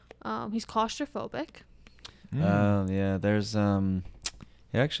 He's claustrophobic. yeah, there's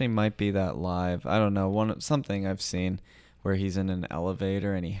it actually might be that live. I don't know, something I've seen where he's in an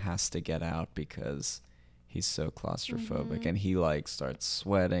elevator and he has to get out because he's so claustrophobic and he like starts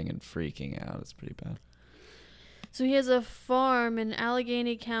sweating and freaking out. It's pretty bad. So he has a farm in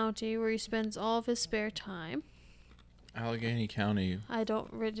Allegheny County where he spends all of his spare time. Allegheny County. I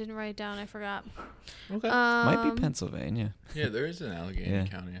didn't write it down. I forgot. Okay. Might be Pennsylvania. Yeah, there is an Allegheny Yeah.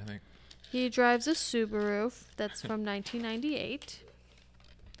 County, I think. He drives a Subaru that's from 1998.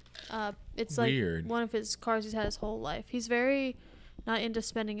 It's like Weird. one of his cars he's had his whole life. He's very not into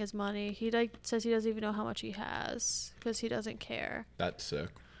spending his money. He says he doesn't even know how much he has because he doesn't care. That's sick.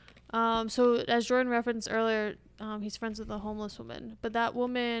 So as Jordan referenced earlier, he's friends with a homeless woman, but that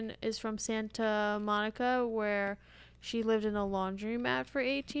woman is from Santa Monica, where she lived in a laundromat for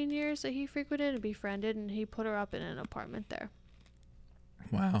 18 years that he frequented and befriended, and he put her up in an apartment there.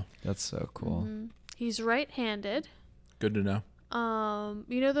 Wow. That's so cool. Mm-hmm. He's right-handed. Good to know.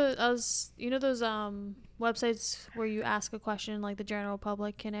 You know those websites where you ask a question, like the general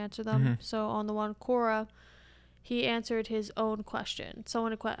public can answer them. Mm-hmm. So on the one Quora, he answered his own question.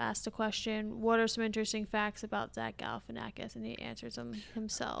 Someone asked a question, what are some interesting facts about Zach Galifianakis? And he answered them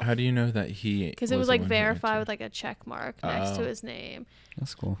himself. How do you know that he? Because it was like verified with like a check mark next to his name.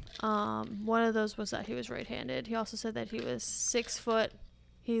 That's cool. One of those was that he was right-handed. He also said that he was 6 foot.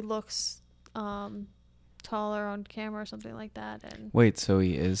 He looks taller on camera or something like that. And Wait, so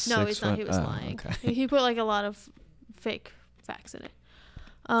he is no, 6 he's foot? not. He was Oh, lying. Okay. He put like a lot of fake facts in it.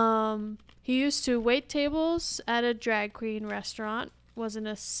 He used to wait tables at a drag queen restaurant, was an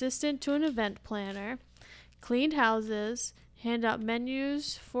assistant to an event planner, cleaned houses, handed out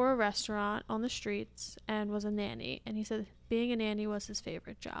menus for a restaurant on the streets, and was a nanny. And he said being a nanny was his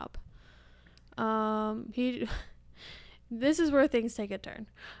favorite job. This is where things take a turn.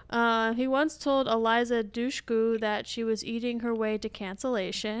 He once told Eliza Dushku that she was eating her way to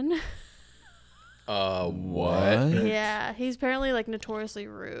cancellation. What? Yeah, he's apparently like notoriously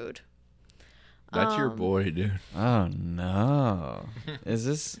rude. That's your boy, dude. Oh no.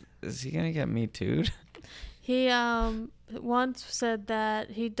 Is he gonna get me too? He once said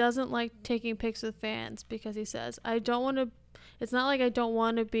that he doesn't like taking pics with fans because he says, it's not like I don't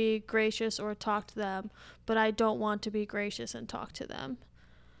want to be gracious or talk to them, but I don't want to be gracious and talk to them.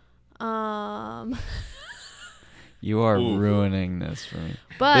 You are ruining this for me.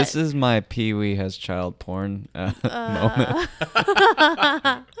 But This is my Pee-wee has child porn moment.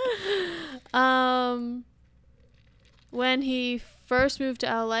 When he first moved to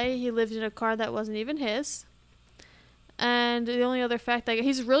LA, he lived in a car that wasn't even his. And the only other fact that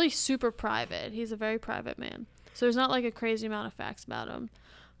he's really super private. He's a very private man. So there's not like a crazy amount of facts about him.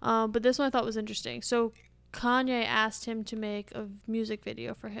 But this one I thought was interesting. So Kanye asked him to make a music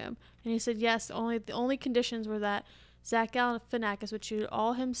video for him. And he said yes, the only conditions were that Zach Galifianakis would shoot it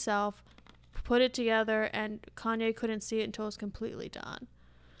all himself, put it together, and Kanye couldn't see it until it was completely done.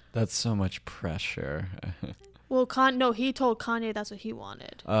 That's so much pressure. Well, he told Kanye that's what he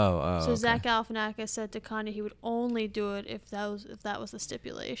wanted. Oh. So Okay. Zach Galifianakis said to Kanye he would only do it if that was the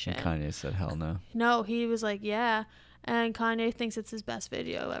stipulation. And Kanye said hell no. No, he was like, yeah. And Kanye thinks it's his best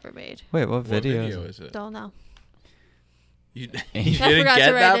video ever made. Wait, what What video? video is it? Don't know. You I didn't forgot get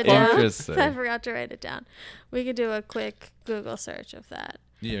to write that it far? down. Interesting. I forgot to write it down. We could do a quick Google search of that.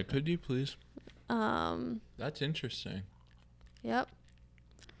 Yeah, could you please? Um, That's interesting. yep.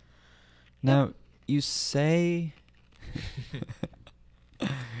 Now, you say...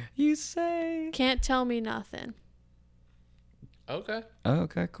 Can't tell me nothing. Okay. Oh,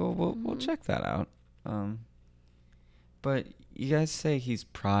 okay, cool. We'll check that out. But you guys say he's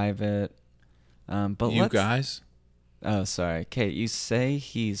private. But You guys? Oh, sorry. Kate, you say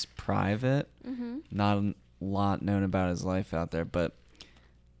he's private. Mm-hmm. Not a lot known about his life out there, but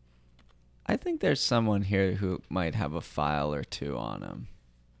I think there's someone here who might have a file or two on him.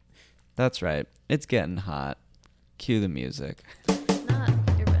 That's right. It's getting hot. Cue the music. Not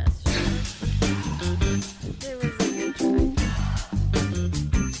your best. It was a good try.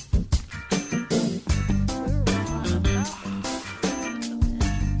 We were wrong on a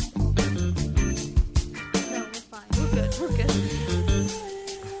No, we're fine. We're good. We're good.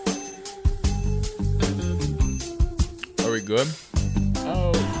 Are we good?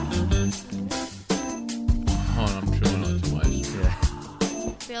 Oh. Hold on, I'm chewing on some ice. Yeah.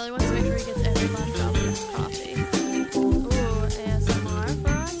 Bailey wants to make sure he gets every last drop of his coffee. Ooh, ASMR for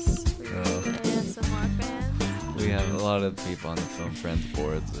us? We ASMR fans? We have a lot of people on the Film Friends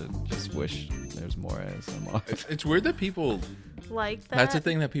boards that just wish there's more ASMR. It's weird that people Like that? That's a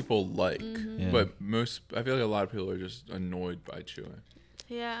thing that people like, Yeah. but I feel like a lot of people are just annoyed by chewing.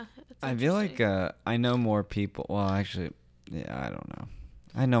 Yeah. It's I feel like interesting. I know more people. Well, actually, yeah, I don't know.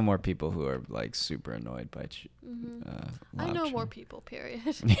 I know more people who are like super annoyed by. I loud know more chewing. people, period.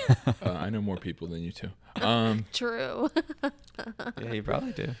 I know more people than you two. True. Yeah, you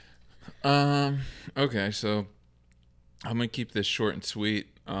probably do. Okay, so I'm gonna keep this short and sweet.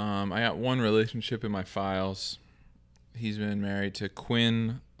 I got one relationship in my files. He's been married to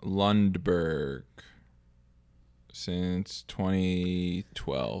Quinn Lundberg since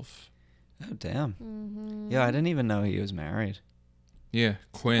 2012. Oh damn. Mm-hmm. Yeah, I didn't even know he was married. Yeah,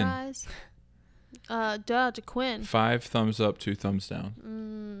 Quinn. Surprise. To Quinn. 5 thumbs up, 2 thumbs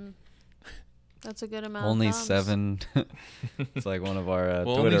down. That's a good amount. Only of thumbs. 7. It's like one of our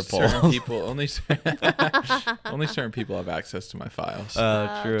Well, Twitter only certain polls. people, only certain people have access to my files.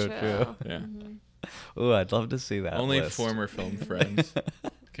 True. Yeah. Ooh, I'd love to see that. Only list. former film friends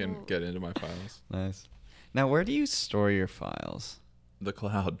can get into my files. Nice. Now, where do you store your files? The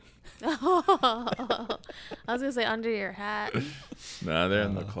cloud. I was gonna say under your hat. Nah, they're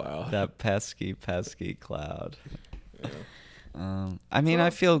in the cloud. That pesky cloud. Yeah. I mean, Cool. I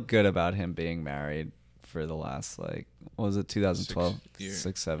feel good about him being married for the last, like, what was it, 2012?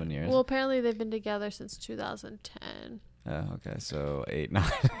 6-7 years. Well, apparently they've been together since 2010. Oh, okay, so 8-9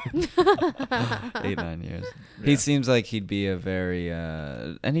 8-9 years. Yeah. He seems like he'd be a very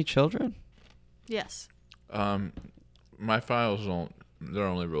any children? Yes. My files don't. They're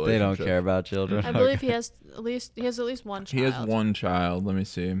only They relationships. don't care about children. I believe he has at least one child. He has one child. Let me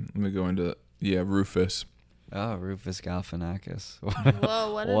see. Let me go into Rufus. Oh, Rufus Galifianakis.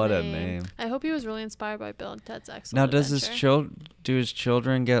 Whoa, What a a name. name. I hope he was really inspired by Bill and Ted's Excellent Now, does Adventure. do his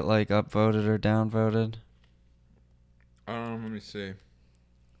children get like upvoted or downvoted? Let me see.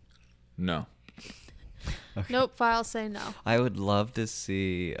 No. Okay. Nope, files say no. I would love to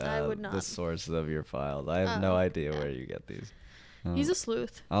see I would the not. sources of your files. I have no idea where you get these. He's a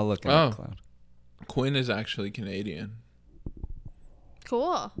sleuth. I'll look at Oh. cloud. Quinn is actually Canadian.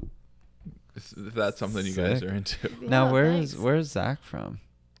 Cool. If that's something you guys Sick. are into. Yeah, Now, thanks. where's Zach from?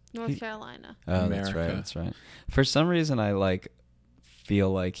 North Carolina. Oh, that's America. right. That's right. For some reason, I feel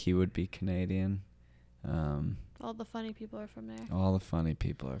like he would be Canadian. All the funny people are from there. All the funny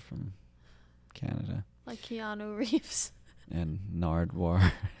people are from Canada Like Keanu Reeves. and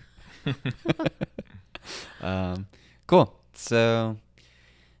Nardwar. Cool. So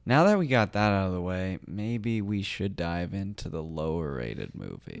now that we got that out of the way, maybe we should dive into the lower rated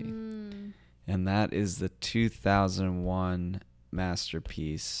movie. And that is the 2001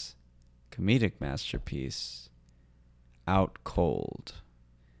 masterpiece, comedic masterpiece, Out Cold.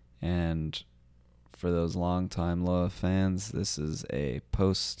 And for those longtime Loa fans, this is a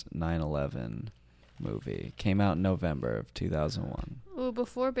post 9/11 movie. Came out in November of 2001. Ooh,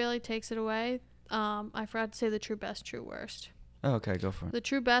 before Bailey takes it away, I forgot to say the true best, true worst. Oh, okay, go for it. The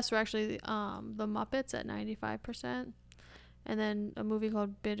true best were actually the Muppets at 95%, and then a movie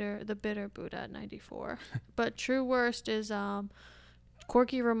called The Bitter Buddha at 94%. But true worst is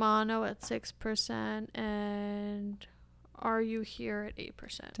Corky Romano at 6% and Are You Here at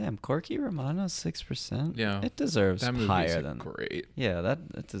 8%. Damn, Corky Romano's 6%. Yeah. It deserves That movie's higher than great. Yeah,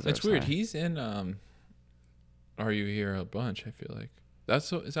 it deserves. It's weird. higher. He's in Are You Here a bunch, I feel like.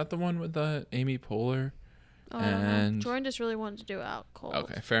 Is that the one with Amy Poehler? Oh, I don't know. And Jordan just really wanted to do Out Cold.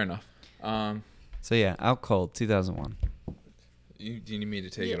 okay, fair enough. So yeah, Out Cold 2001. Do you need me to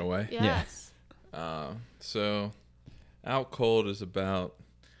take it away? Yes. So, Out Cold is about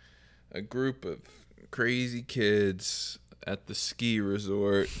a group of crazy kids at the ski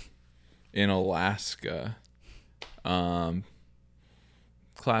resort in Alaska.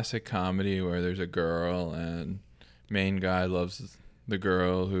 Classic comedy where there's a girl and main guy loves the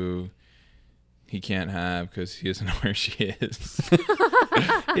girl who he can't have because he doesn't know where she is.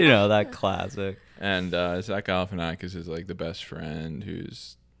 You know, that classic. And Zach Galifianakis is like the best friend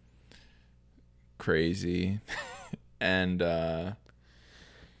who's crazy. And and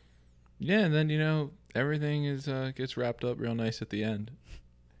then everything is gets wrapped up real nice at the end.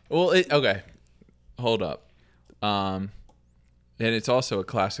 Well, okay. Hold up. And it's also a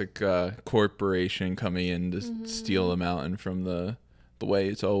classic corporation coming in to steal a mountain from the way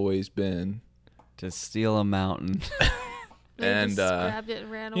it's always been. To steal a mountain. And just grabbed it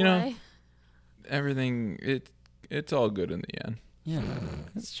and ran away. Everything it's all good in the end. Yeah,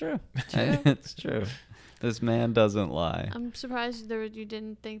 it's true. It's true. This man doesn't lie. I'm surprised you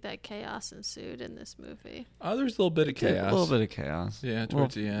didn't think that chaos ensued in this movie. Oh, there's a little bit of chaos. A little bit of chaos. Yeah,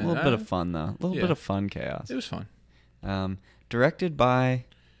 towards the end. A little bit of fun, though. A little bit of fun chaos. It was fun. Directed by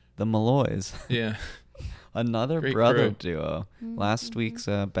the Malloys. Yeah. Another Great brother crew. duo. Mm-hmm. Last week's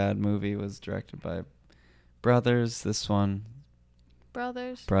Bad Movie was directed by brothers. This one,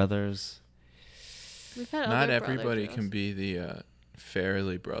 Brothers. We've had Not other everybody brother can be the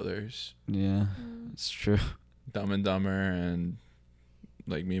Fairley brothers. yeah, it's true. Dumb and Dumber and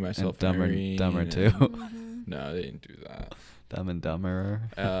like Me, Myself, And Dumber, Mary. Dumber and- too. Mhm. No, they didn't do that. Dumb and Dumber.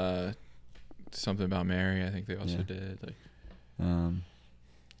 Something About Mary, I think they also Yeah. did. Like,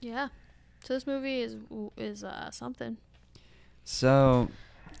 Yeah. So this movie is something. So,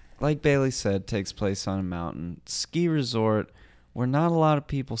 like Bailey said, takes place on a mountain ski resort where not a lot of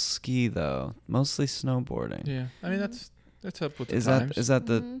people ski though. Mostly snowboarding. yeah, I mean that's up with the Is times. that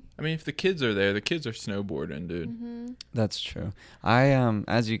the? Mhm. I mean, if the kids are there, the kids are snowboarding, dude. Mhm. That's true. I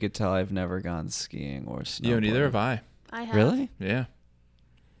as you could tell, I've never gone skiing or snowboarding. Yeah, neither have I. I have. Really? Yeah,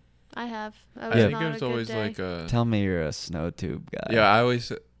 I have. I was think not there's a good always day. like a. Tell me you're a snow tube guy. Yeah, I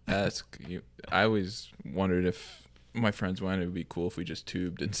always ask you. I always wondered if my friends wanted it would be cool if we just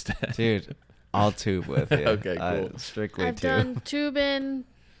tubed instead. Dude, I'll tube with you. Okay, cool. Strictly I've tube. done tubing,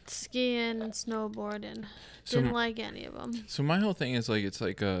 skiing, snowboarding. So Didn't like any of them. So my whole thing is like it's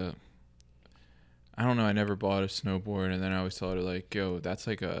like a. I don't know. I never bought a snowboard, and then I always thought of like, yo, that's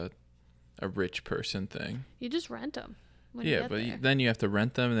like a rich person thing. You just rent them. Yeah, but then you have to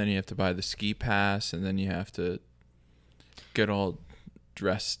rent them, and then you have to buy the ski pass, and then you have to get all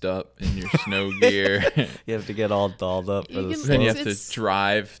dressed up in your snow gear. You have to get all dolled up for You the can- Then you slope. have to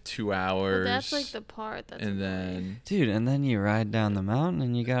drive 2 hours. That's like the part that's and annoying. then Dude, and then you ride down the mountain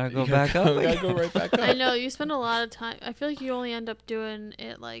and you gotta go you back up. gotta again. go right back up. I know you spend a lot of time. I feel like you only end up doing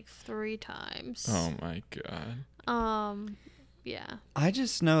it like 3 times. Oh my god. Yeah. I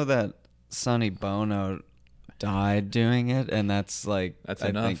just know that Sonny Bono died doing it, and that's like That's I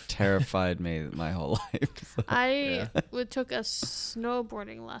enough. think terrified me my whole life. So- I took a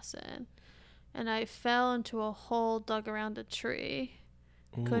snowboarding lesson, and I fell into a hole dug around a tree.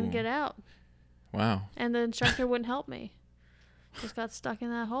 Couldn't Ooh. get out, Wow. and the instructor wouldn't help me. Just got stuck in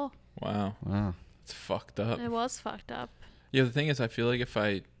that hole. Wow. Wow. It's fucked up. It was fucked up. Yeah, the thing is, I feel like if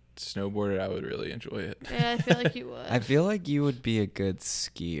I snowboarded, I would really enjoy it. Yeah, I feel like you would. I feel like you would be a good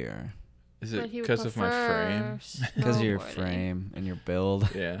skier Is But it he would because of my frame? prefer because of your snowboarding. frame and your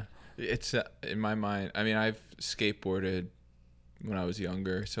build. Yeah. It's in my mind. I mean, I've skateboarded when I was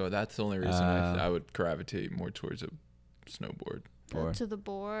younger, so that's the only reason I would gravitate more towards a snowboard. Or- To the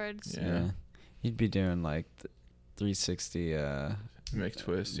boards. Yeah. Yeah. You'd be doing like 360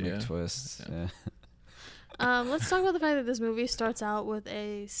 McTwist, yeah. McTwists. Yeah. Yeah. Let's talk about the fact that this movie starts out with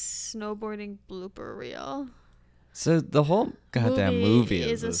a snowboarding blooper reel. So the whole goddamn movie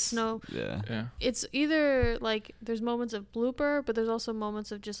is a this- snow. Yeah. Yeah. It's either like there's moments of blooper, but there's also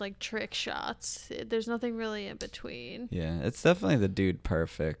moments of just like trick shots. There's nothing really in between. Yeah, it's definitely the Dude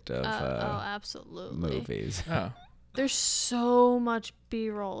Perfect of Absolutely. movies. Oh. There's so much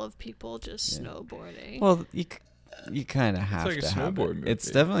B-roll of people just Yeah. snowboarding. Well, you kind of have like a to have snowboard it. movie.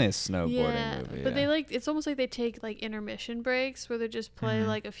 It's definitely a snowboarding yeah, movie. but they it's almost like they take like intermission breaks where they just play Mhm.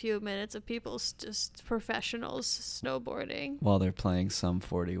 like a few minutes of people just professionals snowboarding. while they're playing Sum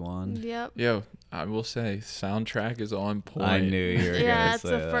 41. Yep. Yo, I will say, soundtrack is on point. I knew you were Yeah, gonna that's say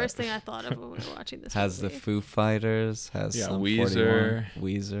the that. first thing I thought of when we were watching this Has movie. the Foo Fighters, has Yeah, Sum Weezer. 41,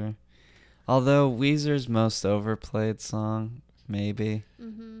 Weezer. Although Weezer's most overplayed song, maybe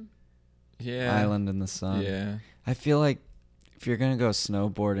Mm-hmm. Yeah. Island in the Sun. Yeah. I feel like if you're gonna go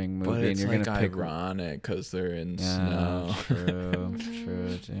snowboarding movie But and it's you're like gonna pick ironic because they're in Yeah, snow. true,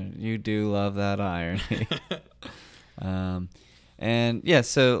 true. Dude. You do love that irony. And yeah,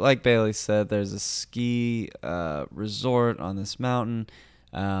 so like Bailey said, there's a ski resort on this mountain.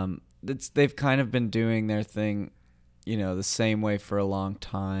 They've kind of been doing their thing, the same way for a long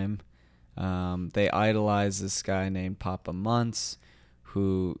time. They idolize this guy named Papa Muntz,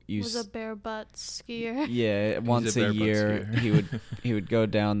 who Was a bare butt skier. yeah, once bare a butt year skier. he would go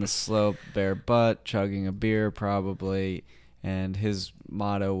down the slope bare butt, chugging a beer probably, and his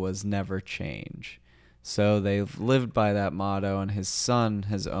motto was never change. So they've lived by that motto, and his son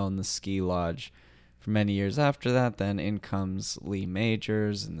has owned the ski lodge for many years after that. Then in comes Lee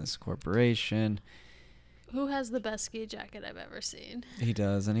Majors and this corporation. Who has the best ski jacket I've ever seen? He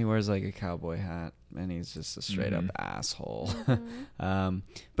does, and he wears like a cowboy hat, and he's just a straight up asshole. Mm-hmm.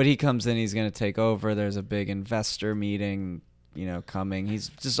 But he comes in, he's going to take over. There's a big investor meeting, coming. He's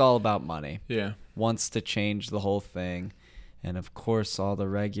just all about money. Yeah. Wants to change the whole thing. And of course, all the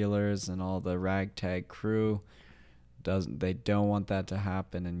regulars and all the ragtag crew they don't want that to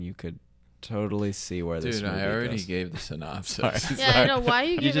happen, and you could totally see where this movie I already goes. gave the synopsis. Sorry. I know. Why are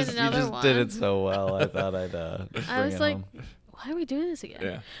you giving another one? You just did it so well. I thought I'd I was like, home. why are we doing this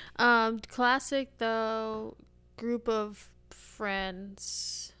again? Yeah. Classic, though, group of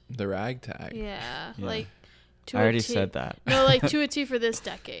friends. The ragtag. Yeah. Yeah. Like, to I already a T. said that. No, like, to a T for this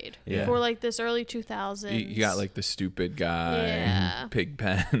decade. Yeah. For, like, this early 2000s. You got, like, the stupid guy. Yeah.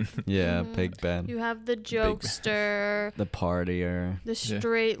 Pigpen. Yeah, Big Ben. You have the jokester. The partier. The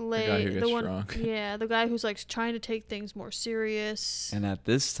straight late. The guy who gets drunk. Yeah, the guy who's, like, trying to take things more serious. And at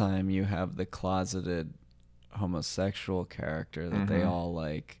this time, you have the closeted homosexual character that they all,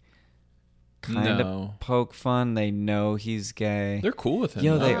 like, kind of poke fun. They know he's gay. They're cool with him.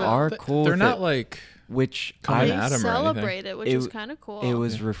 Yo, though. they are cool They're with not, it. like... Which coming they at him or celebrate anything. it, which is kind of cool. It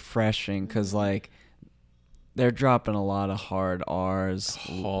was refreshing because, like, they're dropping a lot of hard R's,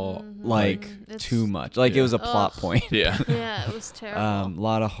 like too much. Like it was a plot point. Yeah. Yeah, it was terrible. A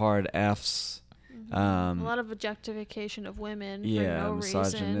lot of hard F's. A lot of objectification of women. Yeah, for no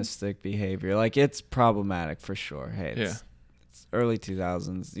misogynistic behavior. Like it's problematic for sure. Hey, it's early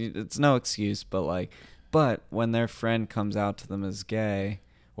 2000s. It's no excuse, but when their friend comes out to them as gay,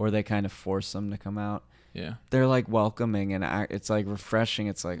 or they kind of force them to come out. Yeah. They're like welcoming and it's like refreshing.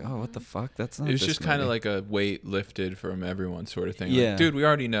 It's like, oh, what the fuck? That's not. It was this just kind of movie. like a weight lifted from everyone sort of thing. Yeah. Like, dude, we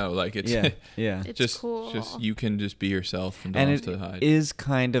already know. Like it's yeah. It's just cool. just you can just be yourself and don't And have it to hide. is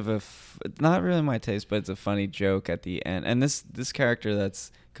kind of it's not really my taste, but it's a funny joke at the end. And this character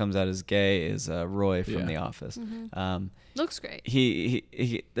that's comes out as gay is Roy from The Office. Looks great.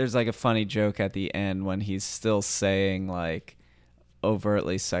 He there's like a funny joke at the end when he's still saying like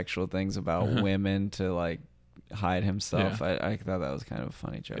overtly sexual things about women to like hide himself. I thought that was kind of a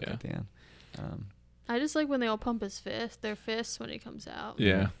funny joke at the end. I just like when they all pump their fists when he comes out.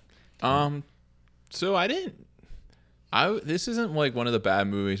 Yeah. So this isn't like one of the bad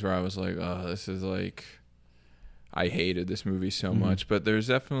movies where I was like, oh, this is like, I hated this movie so much, but there's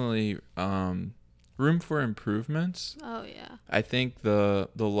definitely room for improvements. Oh yeah. I think the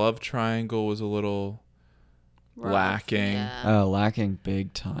love triangle was a little lacking. Yeah. Lacking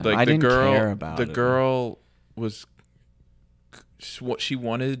big time. Like I the didn't girl, care about the it. girl was what she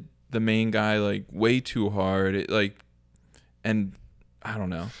wanted the main guy like way too hard. And I don't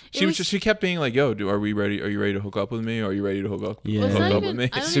know. She kept being like, "Yo, are we ready? Are you ready to hook up with me? Are you ready to hook up? Yeah. Well, hook up with me?"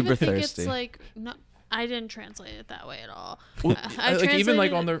 I don't Super even think thirsty. it's like no. I didn't translate it that way at all. Well, I like even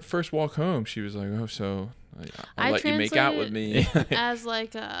like translated on it- their first walk home, she was like, "Oh, so I I'll let you make out with me." as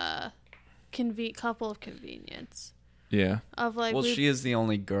like a couple of convenience Yeah. of like. Well, she is the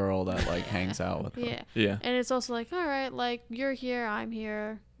only girl that like hangs out with them. Yeah. Yeah. And it's also like, all right, like you're here, I'm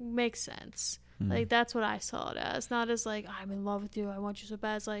here, makes sense. Like that's what I saw it as, not as like I'm in love with you, I want you so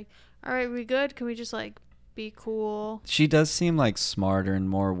bad. It's like, all right, we good? Can we just like be cool? She does seem like smarter and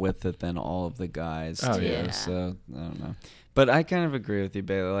more with it than all of the guys. Oh, too, yeah. So I don't know, but I kind of agree with you,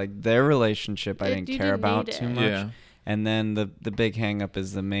 Bailey. Like their relationship, I didn't You care didn't about need too it. much. Yeah. And then the big hang up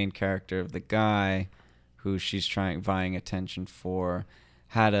is the main character of the guy, who she's vying attention for,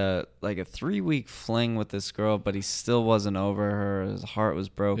 had a 3-week fling with this girl, but he still wasn't over her. His heart was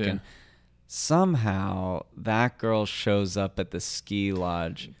broken. Yeah. Somehow that girl shows up at the ski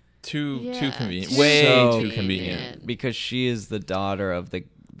lodge Too convenient. too Way So too convenient. because she is the daughter of the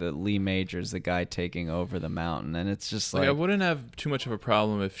Lee Majors, the guy taking over the mountain, and it's just Like I wouldn't have too much of a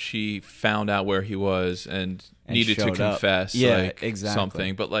problem if she found out where he was and needed to showed up. confess Yeah, exactly.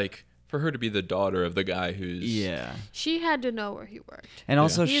 something. But like for her to be the daughter of the guy who's She had to know where he worked. and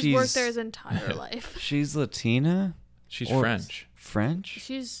also He's she's worked there his entire life. she's Latina, she's or French.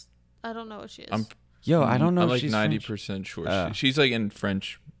 She's I don't know what she is. I don't know I'm if like she's 90% sure. Oh. She's like in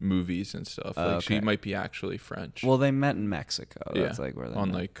French movies and stuff. Like okay. she might be actually French. Well, they met in Mexico. yeah, That's like where they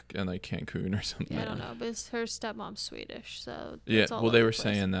on met. in Cancun or something. I don't know, but her stepmom's Swedish, so Yeah, it's all well, they over were the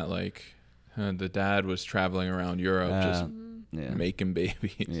place. saying that like the dad was traveling around Europe just yeah. making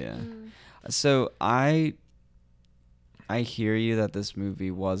babies. Yeah. So I hear you that this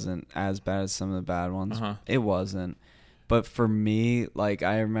movie wasn't as bad as some of the bad ones. Uh-huh. It wasn't. But for me, like,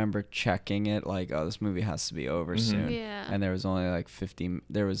 I remember checking it, like, oh, this movie has to be over soon. Yeah. And there was only like 50.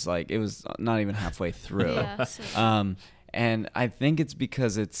 There was like, it was not even halfway through. Yeah, same. And I think it's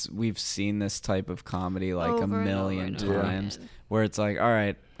because we've seen this type of comedy like Over a and million over and over times, again. where it's like, all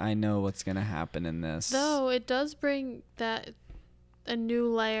right, I know what's gonna happen in this. Though it does bring that a new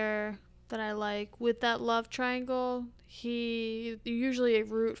layer that I like with that love triangle. You usually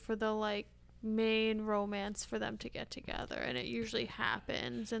root for the like main romance for them to get together, and it usually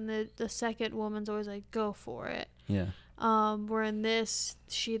happens. And the second woman's always like, go for it. Yeah. Where in this,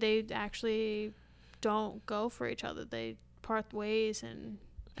 they actually don't go for each other. They part ways, and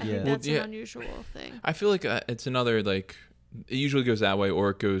I think that's an unusual thing. I feel like it's another, like, it usually goes that way, or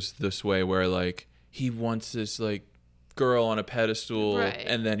it goes this way where, like, he wants this, like, girl on a pedestal, right.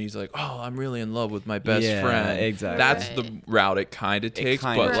 and then he's like, oh, I'm really in love with my best friend. Exactly. That's right. the route it kind of takes,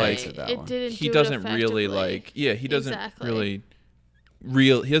 kinda but, right. like, it didn't he do doesn't it really, effectively. like, he doesn't Exactly.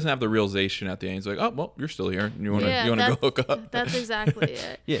 he doesn't have the realization at the end. He's like, oh, well, you're still here. You want to go hook up? That's exactly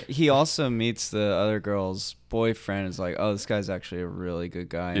it. Yeah, he also meets the other girl's boyfriend. Is like, oh, this guy's actually a really good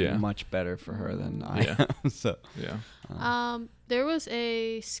guy, Yeah. and much better for her than I Yeah. am. So Yeah. There was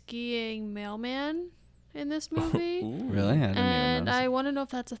a skiing mailman in this movie. Ooh. really, I didn't even And notice. I want to know if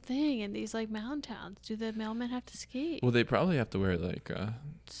that's a thing in these like mountain towns. Do the mailmen have to ski? Well, they probably have to wear, like,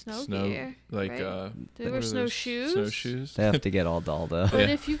 Snow gear, like, right? Do they what wear are those? snowshoes? Snowshoes. They have to get all dolled up. But Yeah.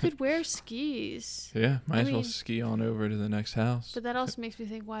 if you could wear skis, Yeah, might as well mean- ski on over to the next house. but that also makes me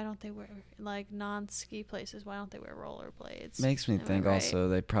think, why don't they wear like non-ski places? Why don't they wear rollerblades? Makes me Am I think right? also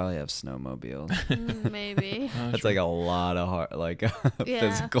they probably have snowmobiles. Maybe. That's like a lot of hard, like Yeah.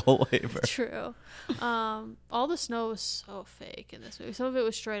 physical labor. True. All the snow was so fake in this movie. Some of it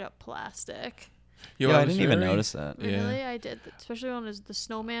was straight up plastic. Yeah, I didn't even notice that. Yeah. Really, I did. Especially on the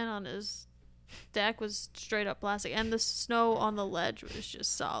snowman on his deck was straight up plastic, and the snow on the ledge was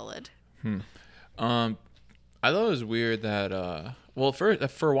just solid. I thought it was weird that well,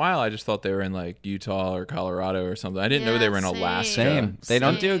 for a while I just thought they were in like Utah or Colorado or something. I didn't know they were in Yeah, Alaska. Same. They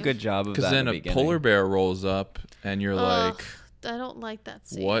don't do a Same. good job of that. Because then in the a beginning. polar bear rolls up and you're Ugh, like, I don't like that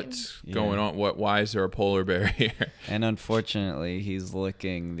scene. what's Yeah. going on? Why is there a polar bear here? And unfortunately, he's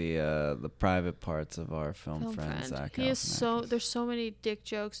licking the private parts of our film Film friend friend. Zach. He is Galifianakis. there's so many dick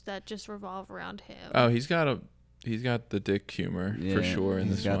jokes that just revolve around him. Oh, he's got the dick humor for Yeah, sure in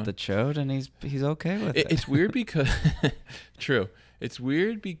he's this got one. the chode, and he's okay with it. It's weird because true. It's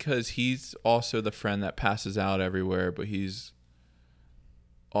weird because he's also the friend that passes out everywhere, but he's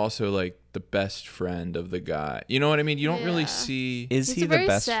also like the best friend of the guy. You know what I mean? You don't really Yeah. see. Is He's he a the very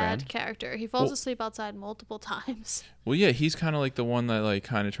best sad friend? character. He falls Well- asleep outside multiple times. Well, yeah, he's kind of like the one that like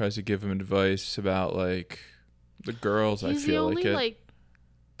kind of tries to give him advice about like the girls. He's I feel the only like it. like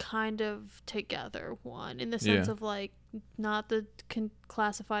kind of together one in the sense Yeah. of like not the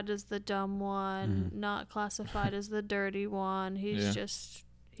classified as the dumb one, Mm-hmm. not classified as the dirty one. He's Yeah.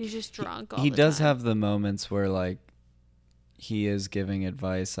 just drunk all He the does time. have the moments where like he is giving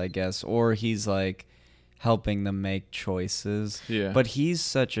advice, I guess, or he's like helping them make choices. Yeah. But he's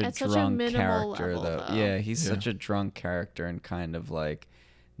such a At such a drunk minimal character, level, though. Yeah, he's Yeah. such a drunk character and kind of like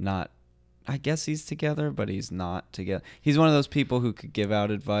not. I guess he's together, but he's not together. He's one of those people who could give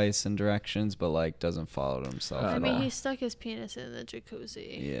out advice and directions, but like doesn't follow it himself I I at mean, all. he stuck his penis in the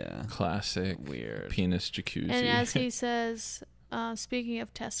jacuzzi. Yeah, Classic weird. penis jacuzzi. And as he says, speaking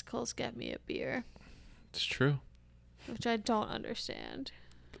of testicles, get me a beer, It's true. which I don't understand.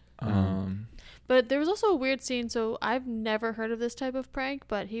 Um, But there was also a weird scene. So I've never heard of this type of prank,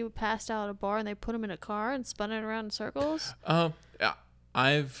 but he passed out at a bar and they put him in a car and spun it around in circles. yeah,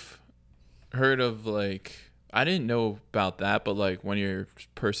 I've heard of like I didn't know about that, but like when your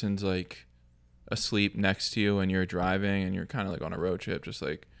person's like asleep next to you and you're driving and you're kind of like on a road trip, just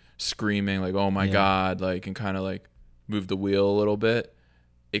like screaming like, "Oh my Yeah. god!" like and kind of like move the wheel a little bit.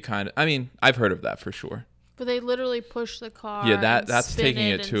 It kind of. I mean, I've heard of that for sure. But they literally push the car. Yeah, and that's spin taking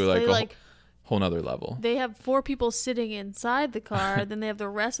it and to like they, a whole nother level. They have 4 people sitting inside the car. Then they have the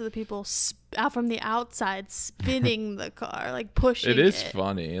rest of the people out from the outside spinning the car, like pushing it. It is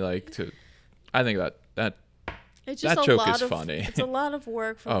funny. Like I think that It's just that a joke lot is of, funny. It's a lot of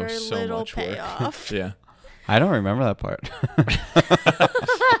work for very so little much work. payoff. Yeah. I don't remember that part.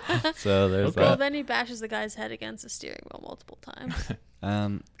 So there's Well, that. then he bashes the guy's head against the steering wheel multiple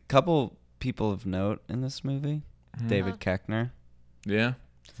times. Couple people of note in this movie. David Koechner Yeah.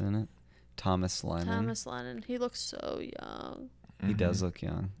 is in it. Thomas Lennon. Thomas Lennon. He looks so young. He does look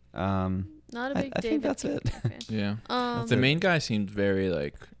young. Not a big I David think that's it. Koechner fan. Yeah. The main guy seemed very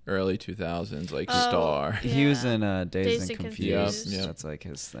like early 2000s, like Oh, star. He was Yeah. in Dazed and Confused. Yep. That's like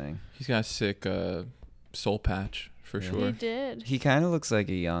his thing. He's got a sick soul patch for Yeah. sure. He did. He kind of looks like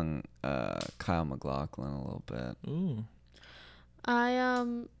a young Kyle MacLachlan a little bit. Ooh. I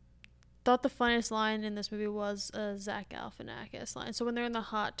thought the funniest line in this movie was a Zach Galifianakis line. So when they're in the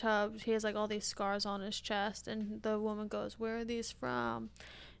hot tub, he has like all these scars on his chest, and the woman goes, "Where are these from?"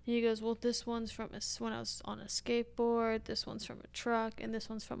 And he goes, "Well, this one's from when I was on a skateboard. This one's from a truck, and this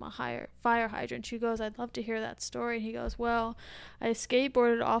one's from a fire hydrant." She goes, "I'd love to hear that story." And he goes, "Well, I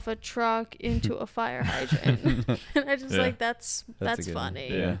skateboarded off a truck into a fire hydrant." And I just like that's a good funny.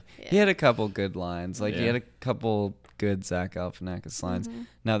 one. Yeah. He had a couple good lines. Like he Yeah. had a couple good Zach Galifianakis lines. Mhm.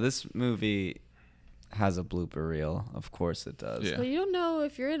 Now this movie has a blooper reel. Of course it does. Yeah. But you don't know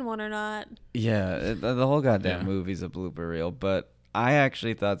if you're in one or not. Yeah, the whole goddamn Yeah. movie's a blooper reel. But I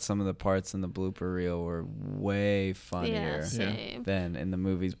actually thought some of the parts in the blooper reel were way funnier Yeah, same. than in the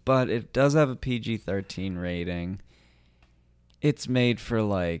movies. But it does have a PG-13 rating. It's made for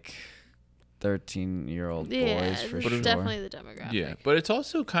like 13-year-old boys for it's sure. definitely the demographic. Yeah, but it's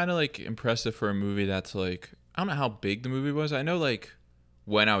also kind of like impressive for a movie that's like, I don't know how big the movie was. I know like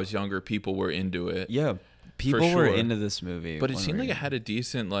when I was younger, people were into it. Yeah, people were sure. into this movie. But it when seemed we like it were- had a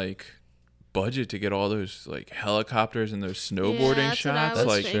decent like budget to get all those like helicopters and those snowboarding that's what I shots was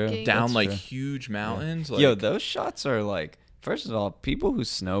like thinking. down That's like true. huge mountains. Like, Yo, those shots are like, first of all, people who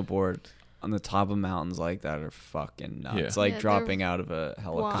snowboard on the top of mountains like that are fucking nuts. Yeah. Like Yeah, dropping out of a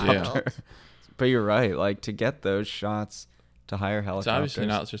Wild. helicopter. But you're right. Like to get those shots, to hire it's helicopters. obviously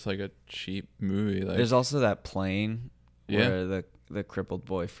not just like a cheap movie. Like, There's also that plane Yeah. where the crippled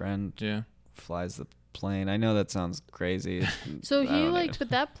boyfriend yeah, flies the plane. I know that sounds crazy. So I he don't like, even- but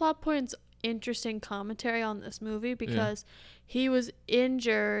that plot point's interesting commentary on this movie because he was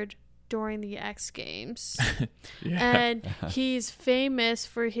injured during the X Games, yeah, and he's famous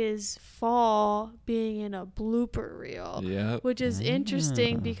for his fall being in a blooper reel, yeah. which is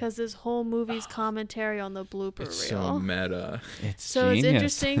interesting Ah. because this whole movie's commentary on the blooper It's reel. so meta. It's So it's genius.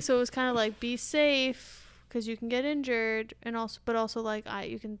 interesting. So it's kind of like be safe because you can get injured, and also, but also like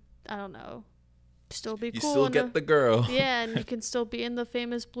you can, I don't know, still be You cool. still in get the girl. yeah, and you can still be in the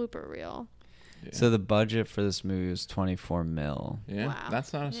famous blooper reel. Yeah. So the budget for this movie was 24 mil. Yeah, Wow.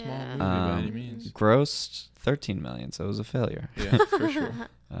 that's not a small Yeah. movie by any means. Grossed 13 million, so it was a failure. Yeah, for sure.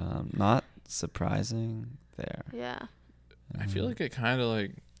 Not surprising there. Yeah. I feel like it kind of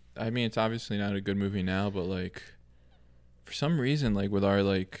like, I mean, it's obviously not a good movie now, but like, for some reason, like with our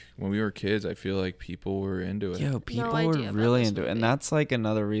like when we were kids, I feel like people were into it. Yo, people idea were about really this into it. And movie. that's like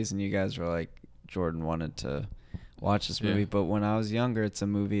another reason you guys were like, Jordan wanted to watch this movie. Yeah. But when I was younger, it's a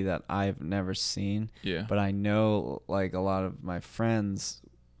movie that I've never seen. Yeah. But I know like a lot of my friends,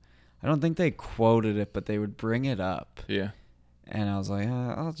 I don't think they quoted it, but they would bring it up. Yeah. And I was like,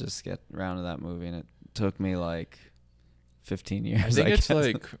 I'll just get around to that movie. And it took me like 15 years. I think it's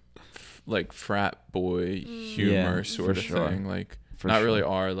guess. like frat boy humor Yeah, sort for of sure. thing. Like For not really sure.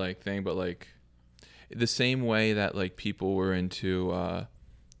 our like thing, but like the same way that like people were into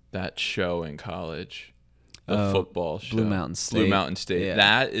that show in college. The Oh, football show. Blue Mountain State. Blue Mountain State. Yeah.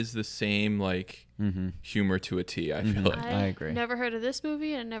 That is the same like Mm-hmm. humor to a T, I feel Mhm. like. I agree. Never heard of this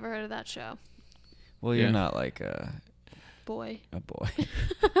movie and never heard of that show. Well, you're Yeah. not like a Boy. boy.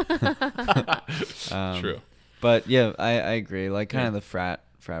 True. But yeah, I agree. Like kind Yeah. of the frat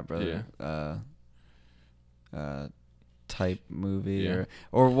brother type movie, Yeah.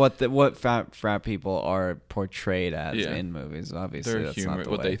 or what frat people are portrayed as Yeah. in movies. Obviously, Their that's humor, not the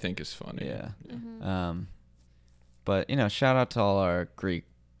what way. they think is funny. Yeah. Mhm. But shout out to all our Greek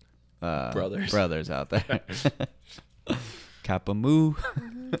brothers out there. Kappa Mu.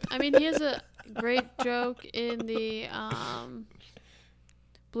 I mean, he has a great joke in the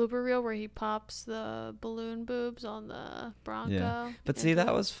blooper reel where he pops the balloon boobs on the Bronco. Yeah. But see,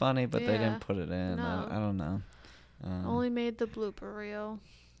 that was funny, but they Yeah. didn't put it in. No. I don't know. Only made the blooper reel.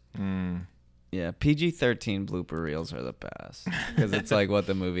 Mm. Yeah, PG-13 blooper reels are the best because it's like what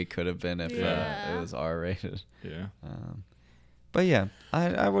the movie could have been if Yeah. it was R-rated. Yeah. But yeah,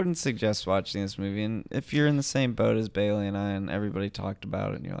 I wouldn't suggest watching this movie. And if you're in the same boat as Bailey and I, and everybody talked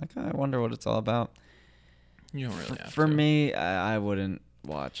about it, and you're like, I wonder what it's all about. You don't really have For to. me, I wouldn't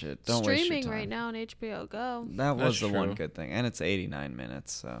watch it. Don't waste your Streaming time. right now on HBO Go. That was That's the one true. good thing, and it's 89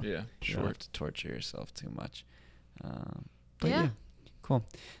 minutes, so Yeah, you don't sure. have to torture yourself too much. But Yeah. yeah, cool.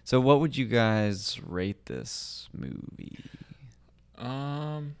 So, what would you guys rate this movie?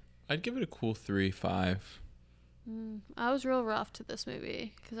 I'd give it a cool 3-5. I was real rough to this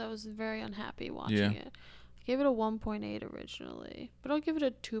movie because I was very unhappy watching Yeah. it. I gave it a 1.8 originally, but I'll give it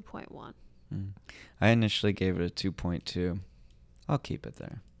a 2.1. I initially gave it a 2.2. I'll keep it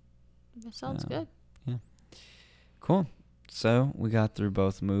there. That sounds Yeah. good. Yeah. Cool. So we got through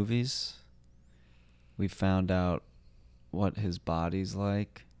both movies. We found out what his body's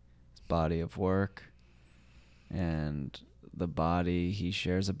like, his body of work, and the body he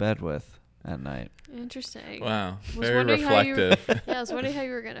shares a bed with at night. Interesting. Wow. Very reflective. I was wondering how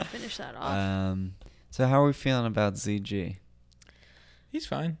you were going to finish that off. So how are we feeling about ZG? He's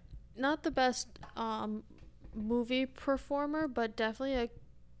fine. Not the best movie performer, but definitely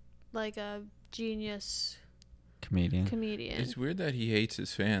a genius comedian. It's weird that he hates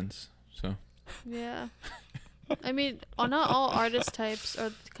his fans. So yeah. I mean, not all artist types are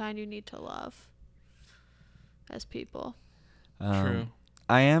the kind you need to love as people. True.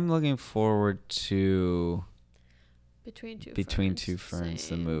 I am looking forward to Between Two Ferns,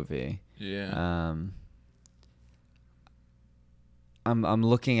 the movie. Yeah. I'm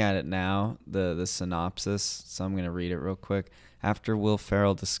looking at it now, the synopsis, so I'm going to read it real quick. After Will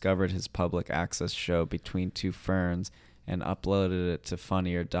Ferrell discovered his public access show Between Two Ferns and uploaded it to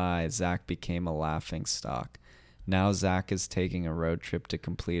Funny or Die, Zach became a laughingstock. Now Zach is taking a road trip to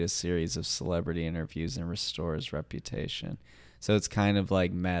complete a series of celebrity interviews and restore his reputation. So it's kind of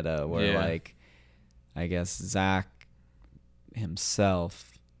like meta, where like, I guess Zach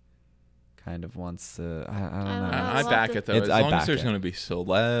himself kind of wants to. I don't know. I back it though. As long as there's going to be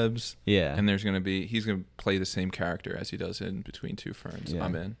celebs, and he's going to play the same character as he does in Between Two Ferns.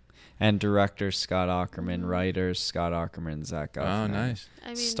 I'm in. And director Scott Aukerman, writers Scott Aukerman, Zach Galifianakis. Oh,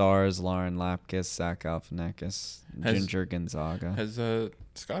 nice. Stars Lauren Lapkus, Zach Galifianakis, Ginger Gonzaga. Has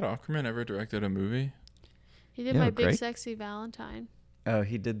Scott Aukerman ever directed a movie? He did My Big Sexy Valentine. Oh,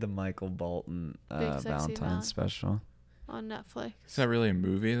 he did the Michael Bolton Valentine special on Netflix. Is that really a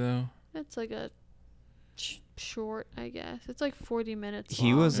movie though? It's like a short, I guess. It's like 40 minutes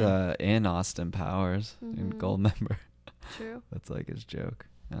He long. was in Austin Powers in Goldmember. True. That's like his joke.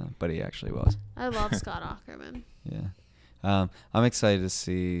 But he actually was. I love Scott Aukerman. Yeah. I'm excited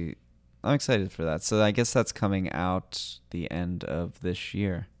for that. So I guess that's coming out the end of this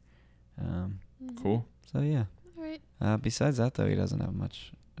year. Cool. So yeah. All right. Besides that though, he doesn't have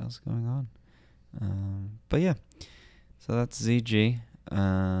much else going on. But yeah. So that's ZG.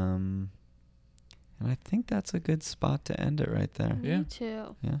 And I think that's a good spot to end it right there. Me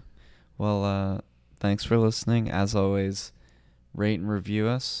too. Yeah. Well, thanks for listening. As always, rate and review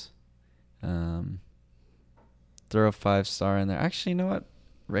us. Throw a 5-star in there. Actually, you know what?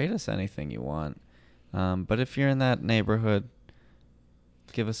 Rate us anything you want. But if you're in that neighborhood,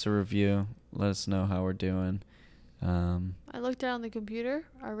 give us a review. Let us know how we're doing. I looked on the computer.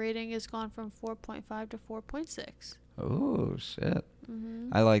 Our rating has gone from 4.5 to 4.6. Oh, shit.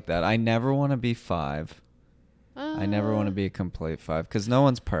 I like that. I never want to be 5. I never want to be a complete 5 because no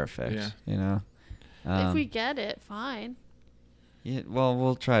one's perfect, you know? If we get it, fine. Yeah, well,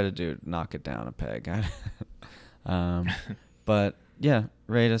 we'll try to knock it down a peg. But, yeah,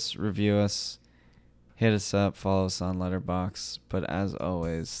 rate us, review us, hit us up, follow us on Letterboxd. But as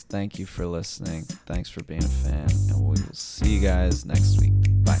always, thank you for listening. Thanks for being a fan. And we will see you guys next week.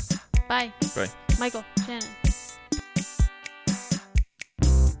 Bye. Bye. Bye. Michael, Shannon.